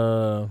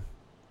 But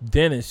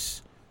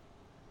Dennis,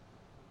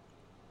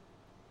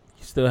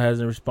 he still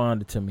hasn't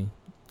responded to me.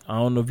 I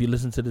don't know if you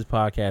listen to this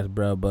podcast,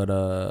 bro,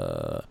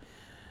 but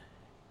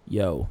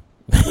yo.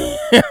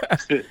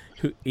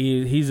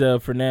 He's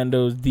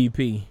Fernando's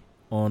DP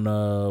on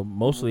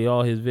mostly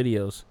all his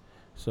videos.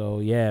 So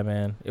yeah,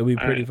 man, it'll be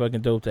pretty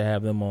fucking dope to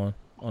have them on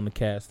the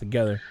cast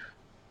together.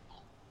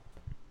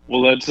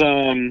 Well, let's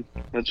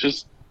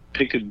just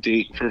pick a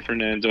date for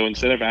Fernando.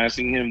 Instead of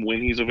asking him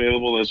when he's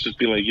available, let's just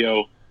be like,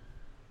 "Yo,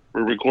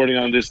 we're recording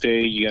on this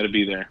day. You got to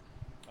be there."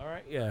 All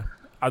right, yeah,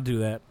 I'll do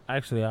that.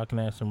 Actually, I can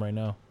ask him right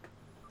now.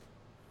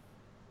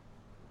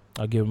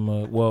 I'll give him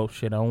I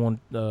don't want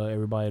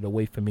everybody to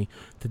wait for me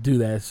to do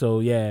that. So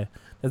yeah,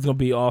 that's gonna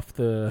be off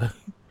the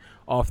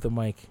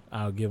mic.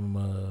 I'll give him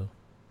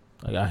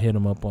I'll hit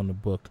him up on the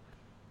book.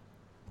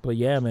 But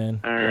yeah, man,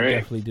 I'll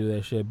definitely do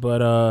that shit.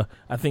 But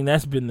I think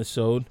that's been the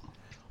episode.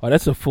 Oh,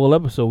 that's a full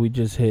episode we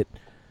just hit.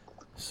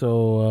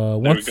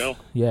 So there we go.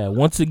 Yeah,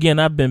 once again,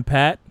 I've been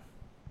Pat,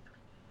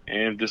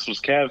 and this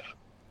was Kev,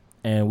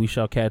 and we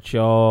shall catch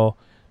y'all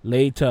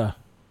later.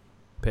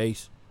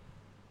 Peace.